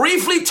only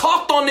briefly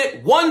talked on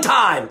it one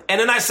time. And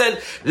then I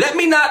said, let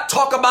me not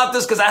talk about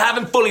this because I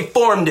haven't fully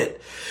formed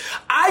it.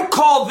 I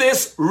call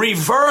this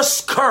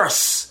reverse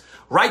curse.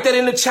 Write that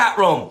in the chat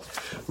room.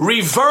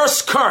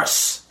 Reverse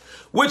curse.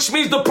 Which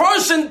means the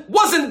person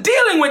wasn't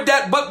dealing with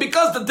that, but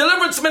because the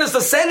deliverance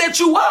minister said that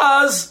you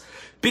was,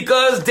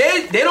 because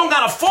they don't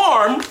got a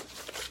form,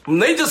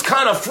 they just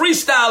kind of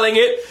freestyling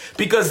it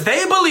because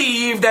they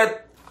believe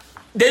that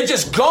they're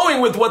just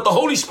going with what the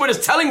Holy Spirit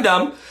is telling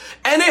them.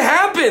 And it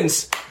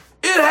happens.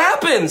 It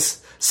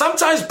happens.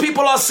 Sometimes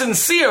people are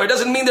sincere. It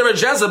doesn't mean they're a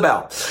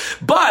Jezebel.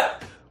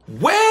 But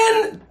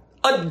when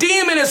a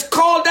demon is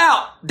called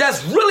out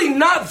that's really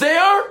not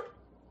there,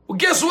 well,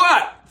 guess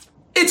what?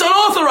 It's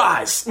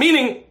unauthorized.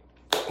 Meaning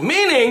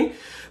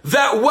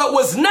that what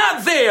was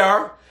not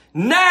there,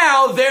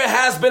 now there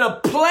has been a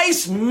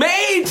place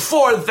made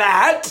for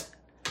that.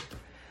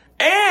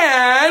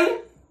 And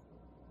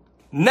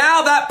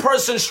now that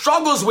person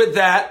struggles with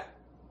that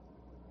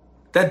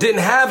didn't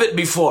have it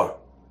before.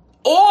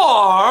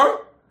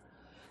 Or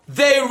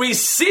they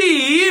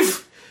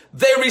receive,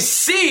 listen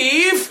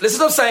to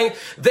what I'm saying,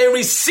 they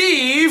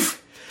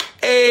receive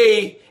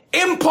a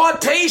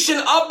impartation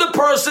of the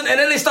person and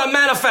then they start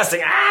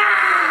manifesting.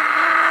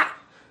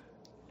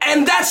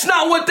 And that's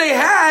not what they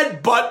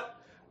had, but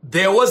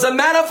there was a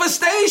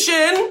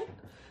manifestation.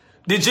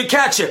 Did you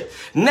catch it?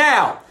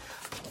 Now,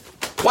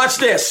 watch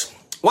this.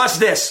 Watch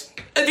this.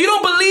 If you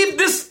don't believe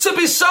this to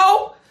be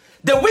so,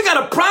 then we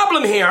got a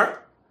problem here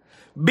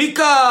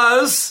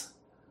because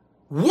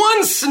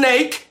one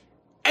snake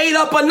ate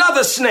up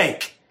another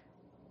snake.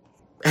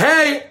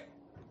 Hey,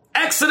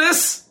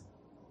 Exodus,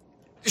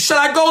 should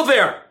I go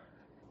there?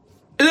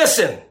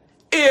 Listen,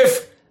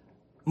 if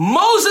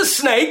Moses'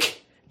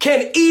 snake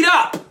can eat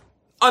up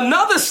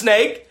another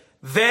snake,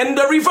 then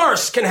the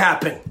reverse can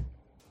happen.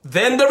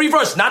 Then the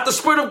reverse, not the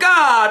Spirit of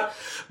God,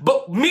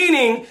 but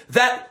meaning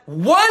that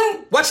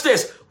watch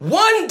this,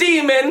 one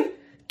demon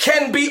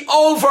can be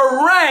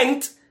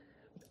overranked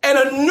and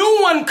a new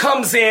one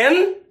comes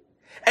in,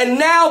 and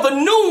now the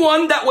new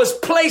one that was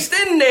placed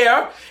in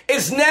there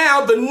is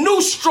now the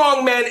new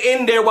strong man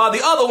in there while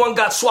the other one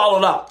got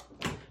swallowed up.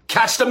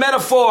 Catch the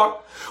metaphor.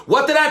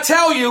 What did I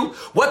tell you?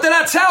 What did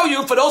I tell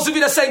you? For those of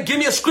you that say, give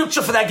me a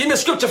scripture for that, give me a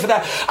scripture for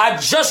that. I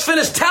just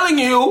finished telling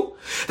you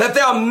that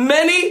there are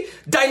many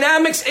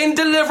dynamics in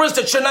deliverance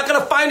that you're not going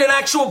to find an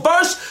actual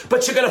verse,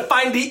 but you're going to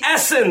find the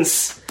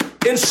essence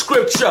in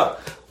scripture.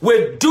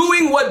 We're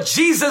doing what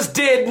Jesus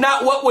did,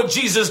 not what would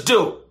Jesus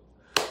do.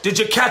 Did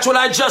you catch what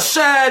I just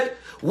said?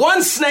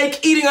 One snake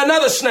eating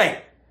another snake.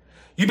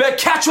 You better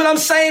catch what I'm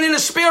saying in the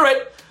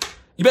spirit.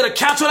 You better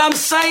catch what I'm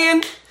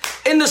saying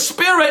in the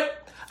spirit.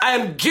 I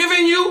am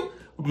giving you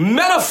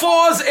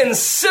metaphors and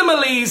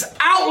similes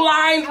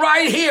outlined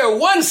right here.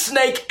 One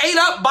snake ate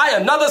up by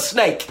another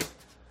snake.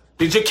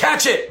 Did you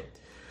catch it?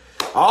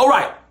 All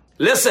right.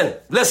 Listen.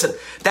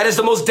 That is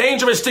the most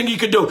dangerous thing you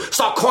could do.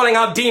 Start calling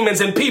out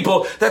demons and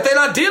people that they're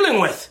not dealing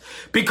with.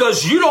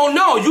 Because you don't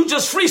know. You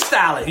just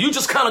freestyling. You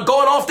just kind of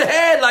going off the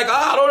head like,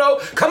 I don't know.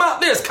 Come out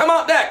this, come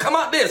out that, come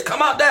out this,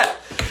 come out that.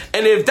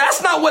 And if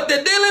that's not what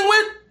they're dealing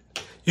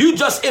with, you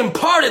just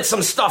imparted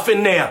some stuff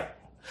in there.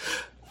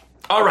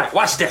 All right,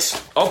 watch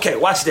this. Okay,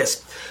 watch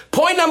this.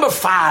 Point number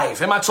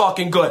 5. Am I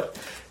talking good?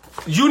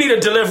 You need a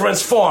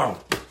deliverance form.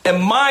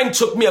 And mine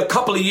took me a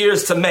couple of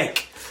years to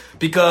make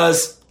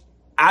because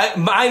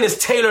mine is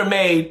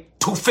tailor-made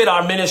to fit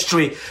our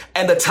ministry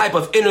and the type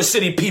of inner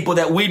city people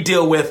that we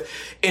deal with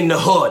in the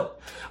hood.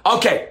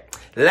 Okay,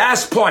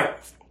 last point.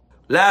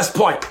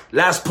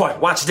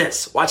 Watch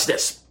this. Watch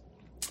this.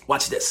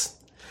 This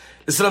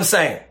is what I'm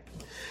saying.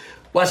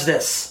 Watch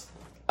this.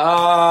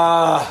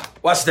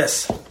 Watch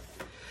this.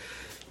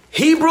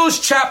 Hebrews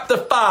chapter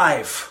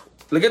 5.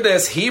 Look at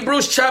this.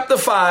 Hebrews chapter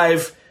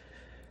 5.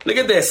 Look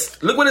at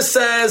this. Look what it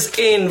says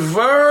in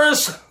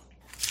verse.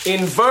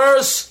 Am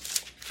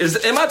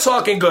I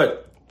talking good?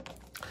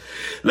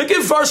 Look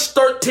at verse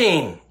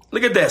 13.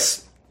 Look at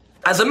this.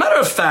 As a matter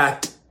of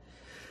fact,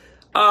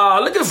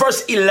 look at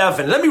verse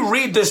 11. Let me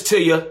read this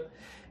to you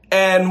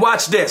and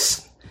watch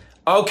this.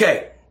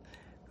 Okay.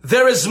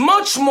 There is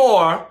much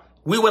more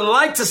we would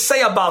like to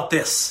say about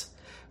this,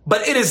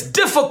 but it is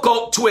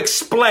difficult to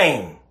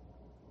explain,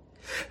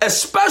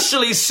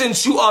 especially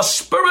since you are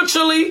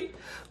spiritually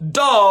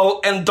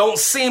dull and don't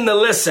seem to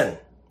listen.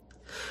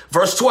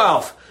 Verse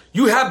 12,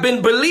 you have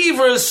been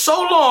believers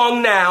so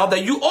long now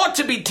that you ought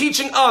to be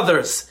teaching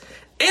others.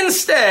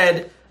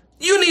 Instead,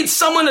 you need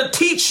someone to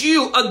teach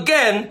you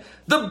again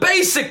the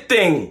basic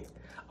thing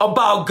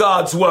about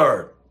God's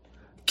word.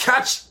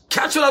 Catch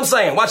what I'm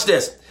saying. Watch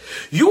this.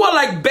 You are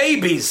like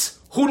babies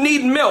who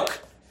need milk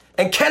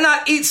and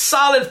cannot eat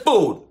solid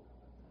food.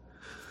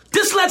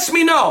 This lets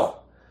me know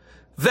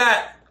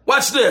that,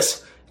 watch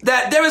this,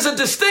 that there is a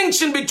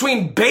distinction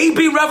between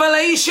baby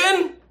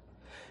revelation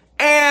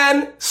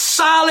and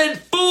solid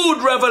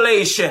food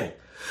revelation.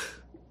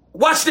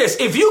 Watch this.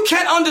 If you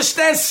can't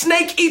understand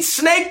snake eats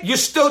snake, you're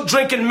still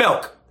drinking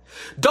milk.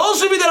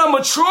 Those of you that are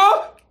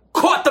mature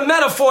caught the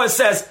metaphor and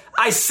says,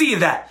 I see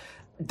that.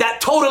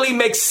 That totally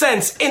makes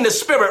sense in the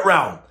spirit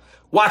realm.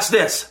 Watch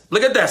this.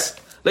 Look at this.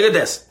 Look at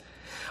this.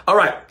 All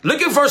right.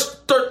 Look at verse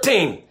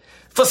 13.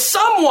 For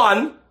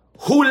someone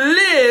who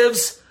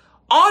lives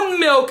on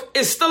milk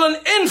is still an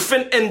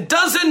infant and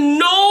doesn't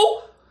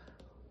know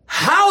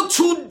how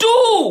to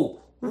do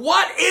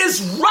what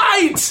is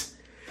right.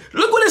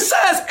 Look what it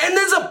says. And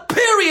there's a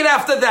period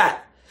after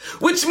that,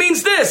 which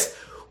means this.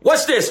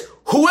 Watch this.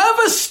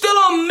 Whoever's still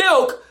on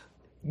milk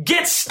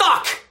gets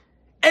stuck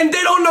and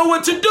they don't know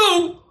what to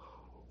do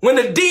when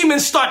the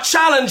demons start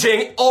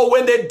challenging or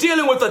when they're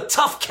dealing with a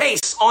tough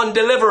case on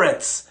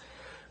deliverance.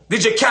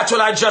 Did you catch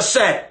what I just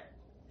said?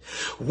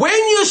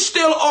 When you're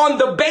still on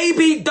the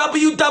baby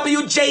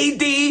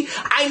WWJD,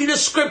 I need a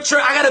scripture,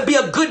 I gotta be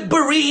a good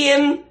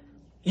Berean.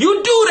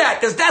 You do that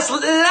because that's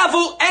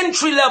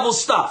entry level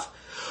stuff.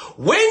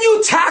 When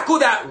you tackle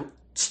that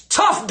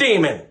tough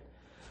demon,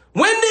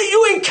 when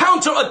you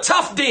encounter a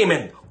tough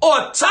demon or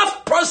a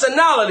tough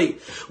personality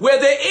where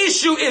the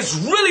issue is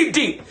really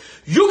deep,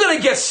 you're going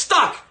to get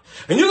stuck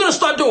and you're going to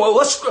start doing,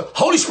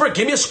 Holy Spirit,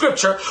 give me a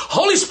scripture.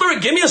 Holy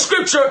Spirit, give me a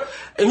scripture.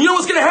 And you know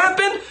what's going to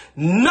happen?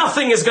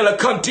 Nothing is going to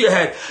come to your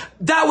head.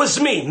 That was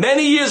me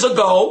many years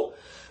ago.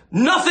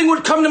 Nothing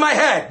would come to my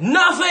head.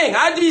 Nothing.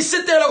 I had to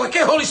sit there like,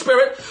 okay, Holy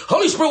Spirit,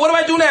 what do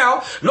I do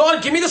now?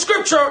 Lord, give me the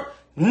scripture.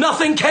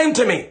 Nothing came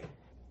to me.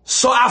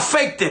 So I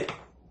faked it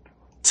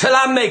till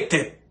I maked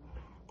it.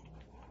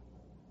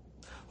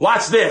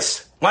 Watch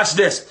this. Watch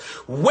this.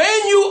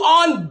 When you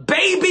on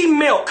baby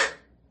milk,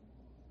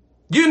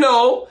 you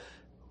know,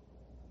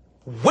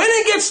 when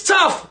it gets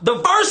tough, the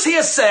verse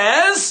here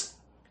says,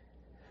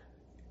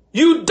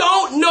 you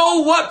don't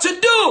know what to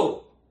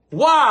do.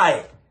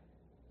 Why?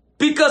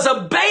 Because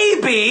a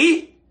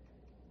baby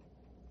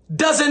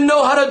doesn't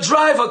know how to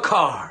drive a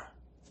car.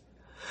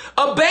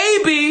 A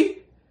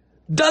baby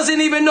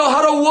doesn't even know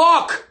how to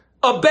walk.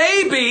 A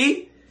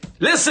baby,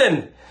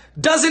 listen,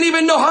 doesn't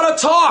even know how to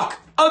talk.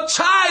 A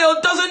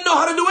child doesn't know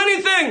how to do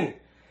anything.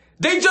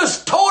 They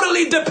just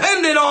totally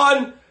dependent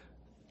on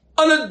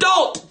an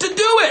adult to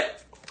do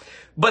it.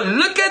 But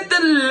look at the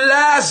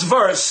last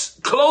verse,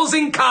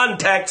 closing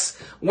context.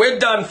 We're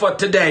done for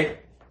today.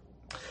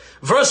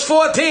 Verse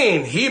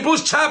 14,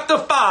 Hebrews chapter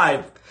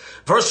 5,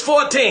 verse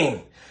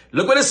 14.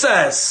 Look what it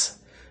says.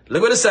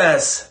 Look what it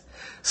says.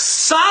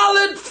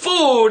 Solid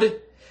food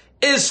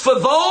is for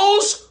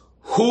those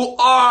who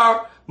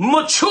are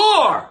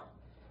mature,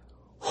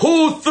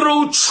 who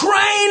through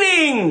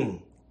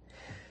training,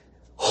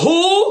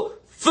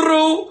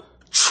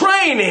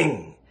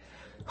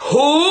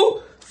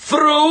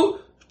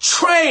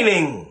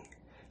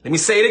 let me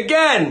say it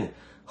again,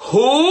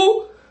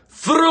 who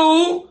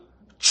through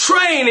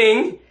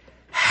training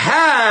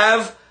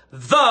have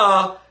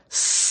the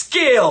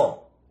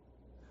skill.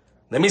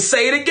 Let me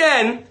say it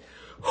again,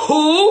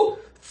 who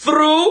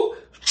through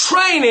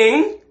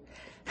training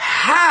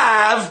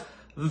have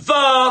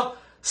the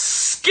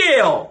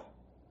skill.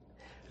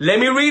 Let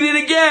me read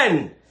it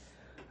again.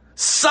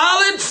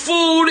 Solid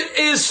food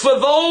is for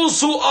those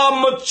who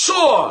are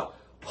mature,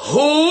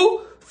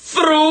 who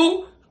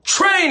through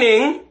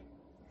training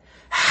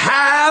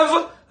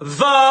have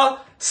the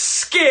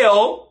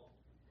skill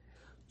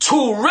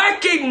to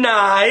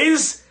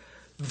recognize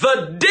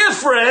the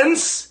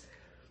difference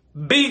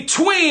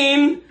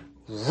between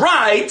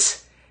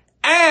right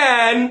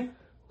and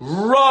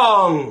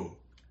wrong.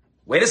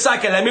 Wait a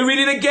second. Let me read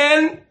it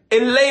again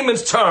in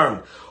layman's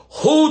term.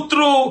 Who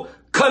through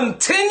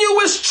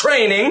continuous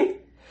training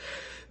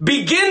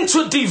begin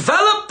to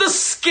develop the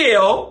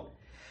skill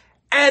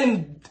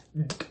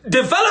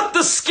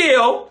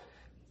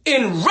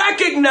in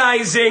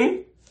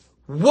recognizing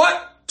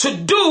what to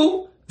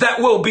do that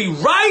will be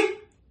right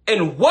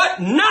and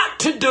what not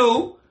to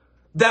do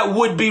that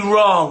would be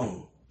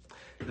wrong.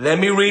 Let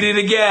me read it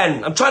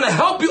again. I'm trying to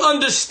help you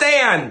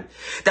understand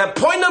that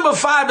point number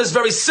 5 is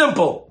very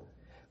simple.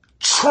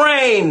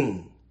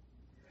 Train,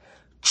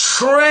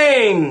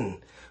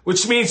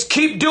 which means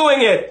keep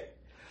doing it.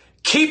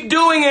 Keep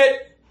doing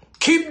it.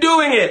 Keep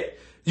doing it.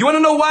 You want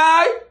to know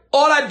why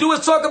all I do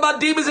is talk about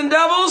demons and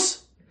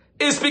devils?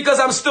 It's because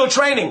I'm still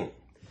training.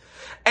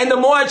 And the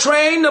more I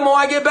train, the more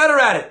I get better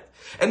at it.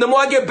 And the more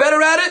I get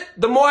better at it,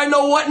 the more I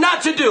know what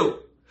not to do.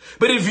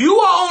 But if you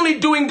are only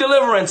doing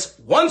deliverance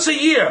once a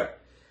year,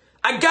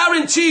 I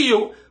guarantee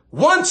you,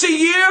 once a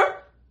year,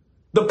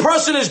 the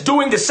person is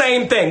doing the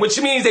same thing,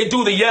 which means they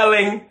do the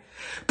yelling,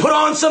 put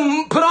on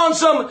some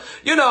Todd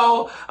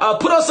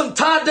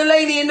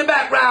Delaney in the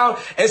background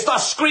and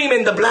start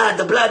screaming the blood,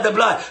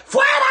 fuera!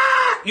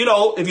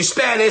 If you're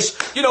Spanish,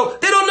 they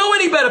don't know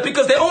any better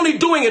because they're only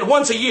doing it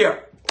once a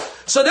year.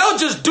 So they'll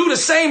just do the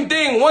same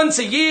thing once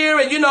a year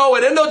and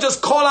and then they'll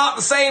just call out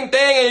the same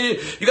thing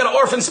and you got an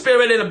orphan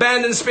spirit and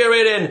abandoned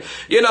spirit and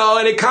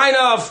it kind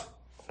of,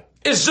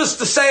 it's just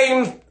the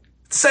same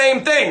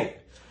thing,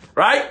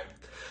 right?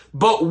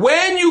 But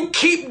when you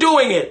keep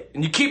doing it,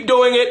 and you keep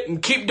doing it,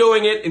 and keep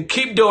doing it, and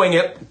keep doing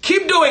it,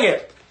 keep doing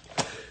it,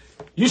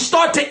 you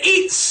start to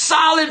eat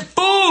solid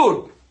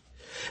food.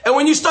 And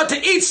when you start to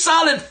eat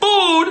solid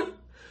food,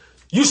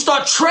 you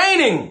start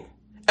training.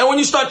 And when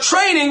you start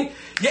training,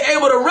 you're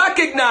able to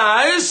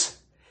recognize,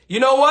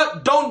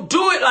 don't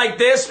do it like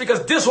this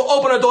because this will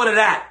open a door to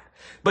that.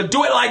 But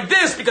do it like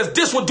this because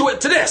this will do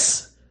it to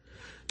this.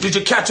 Did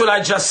you catch what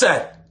I just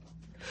said?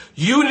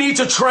 You need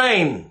to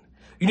train.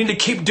 You need to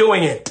keep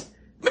doing it.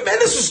 Man,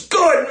 this is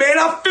good, man.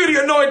 I feel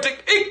the anointing.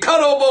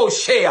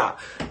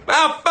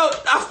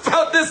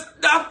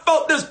 I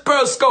felt this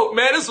periscope,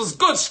 man. This was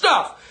good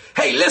stuff.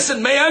 Hey,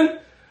 listen, man.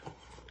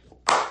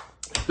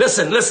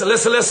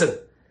 Listen.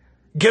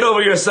 Get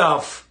over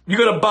yourself. You're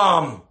going to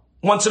bomb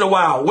once in a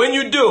while. When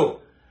you do,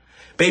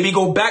 baby,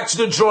 go back to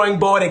the drawing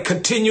board and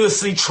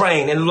continuously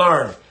train and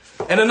learn.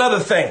 And another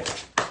thing,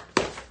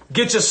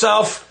 get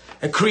yourself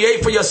and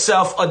create for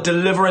yourself a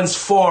deliverance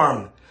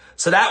form.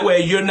 So that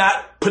way you're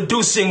not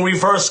producing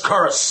reverse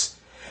curse.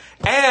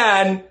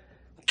 And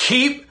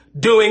keep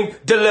doing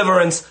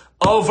deliverance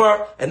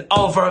over and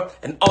over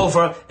and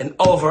over and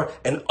over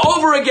and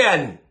over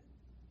again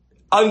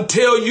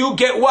until you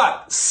get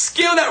what?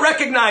 Skilled at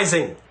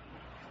recognizing.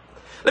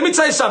 Let me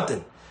tell you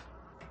something.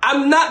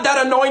 I'm not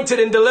that anointed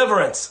in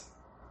deliverance.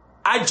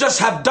 I just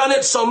have done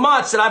it so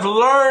much that I've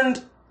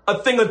learned a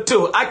thing or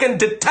two. I can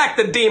detect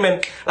the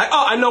demon.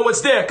 I know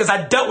what's there because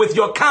I dealt with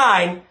your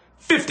kind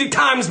 50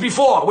 times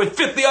before with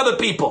 50 other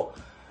people.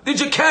 Did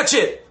you catch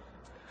it?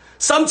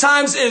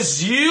 Sometimes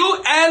it's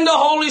you and the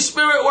Holy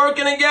Spirit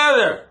working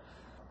together,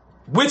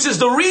 which is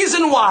the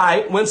reason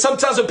why when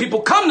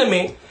people come to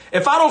me,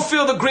 if I don't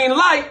feel the green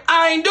light,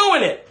 I ain't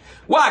doing it.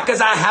 Why?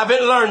 Because I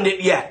haven't learned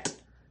it yet.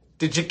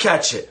 Did you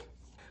catch it?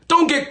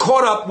 Don't get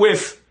caught up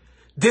with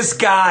this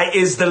guy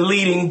is the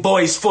leading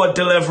voice for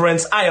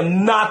deliverance. I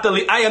am not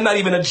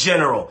even a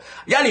general.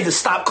 Y'all need to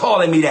stop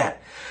calling me that.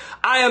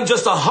 I am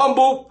just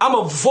I'm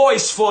a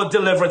voice for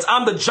deliverance.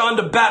 I'm the John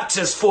the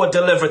Baptist for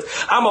deliverance.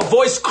 I'm a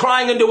voice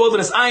crying in the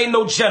wilderness. I ain't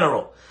no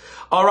general.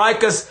 All right?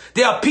 Because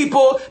there are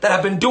people that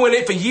have been doing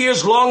it for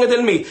years longer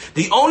than me.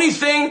 The only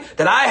thing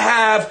that I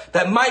have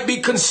that might be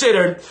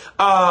considered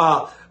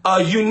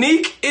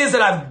unique is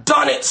that I've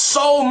done it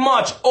so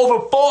much,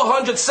 over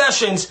 400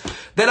 sessions,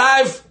 that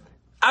I've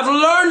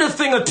learned a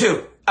thing or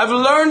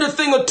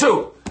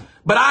two.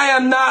 But I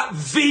am not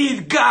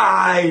the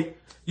guy.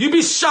 You'd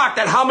be shocked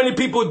at how many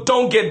people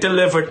don't get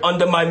delivered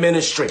under my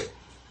ministry.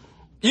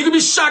 You could be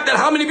shocked at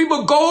how many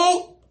people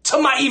go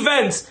to my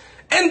events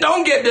and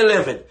don't get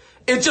delivered.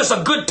 It's just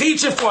a good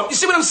teaching for them. You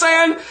see what I'm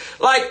saying?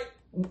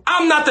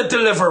 I'm not the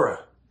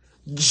deliverer.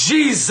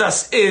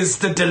 Jesus is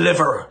the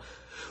deliverer.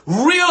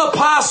 Real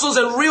apostles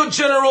and real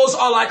generals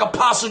are like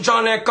Apostle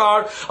John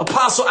Eckhart,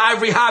 Apostle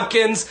Ivory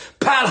Hopkins,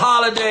 Pat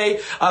Holliday,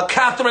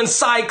 Catherine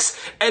Sykes,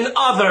 and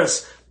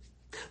others.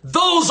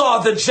 Those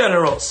are the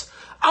generals.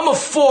 I'm a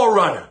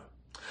forerunner.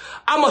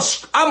 I'm a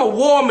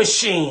war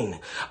machine.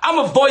 I'm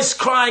a voice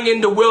crying in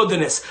the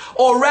wilderness.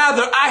 Or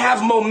rather, I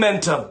have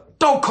momentum.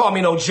 Don't call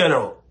me no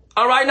general.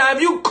 All right? Now,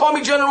 if you call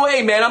me general,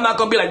 hey, man, I'm not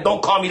going to be like,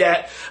 don't call me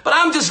that. But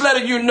I'm just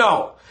letting you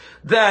know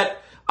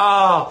that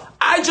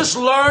I just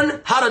learned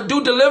how to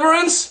do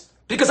deliverance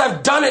because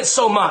I've done it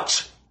so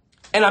much.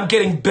 And I'm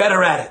getting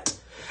better at it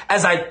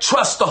as I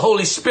trust the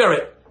Holy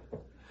Spirit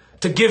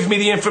to give me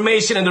the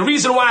information. And the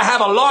reason why I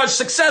have a large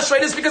success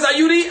rate is because I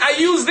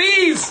use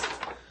these.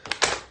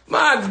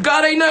 My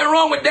God, ain't nothing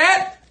wrong with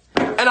that.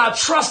 And I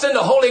trust in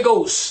the Holy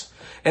Ghost.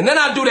 And then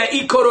I do that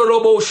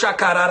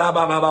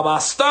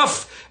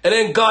stuff. And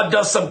then God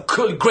does some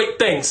great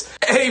things.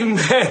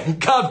 Amen.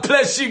 God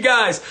bless you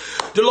guys.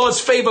 The Lord's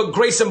favor,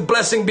 grace, and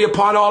blessing be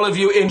upon all of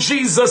you in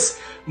Jesus'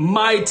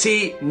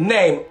 mighty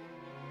name.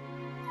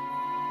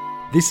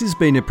 This has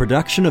been a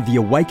production of the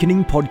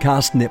Awakening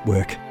Podcast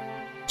Network.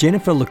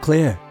 Jennifer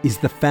Leclerc is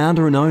the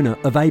founder and owner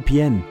of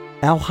APN.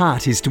 Our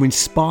heart is to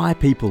inspire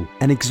people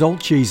and exalt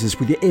Jesus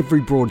with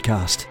every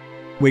broadcast.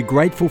 We're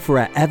grateful for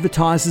our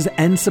advertisers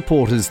and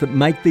supporters that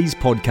make these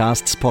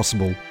podcasts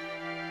possible.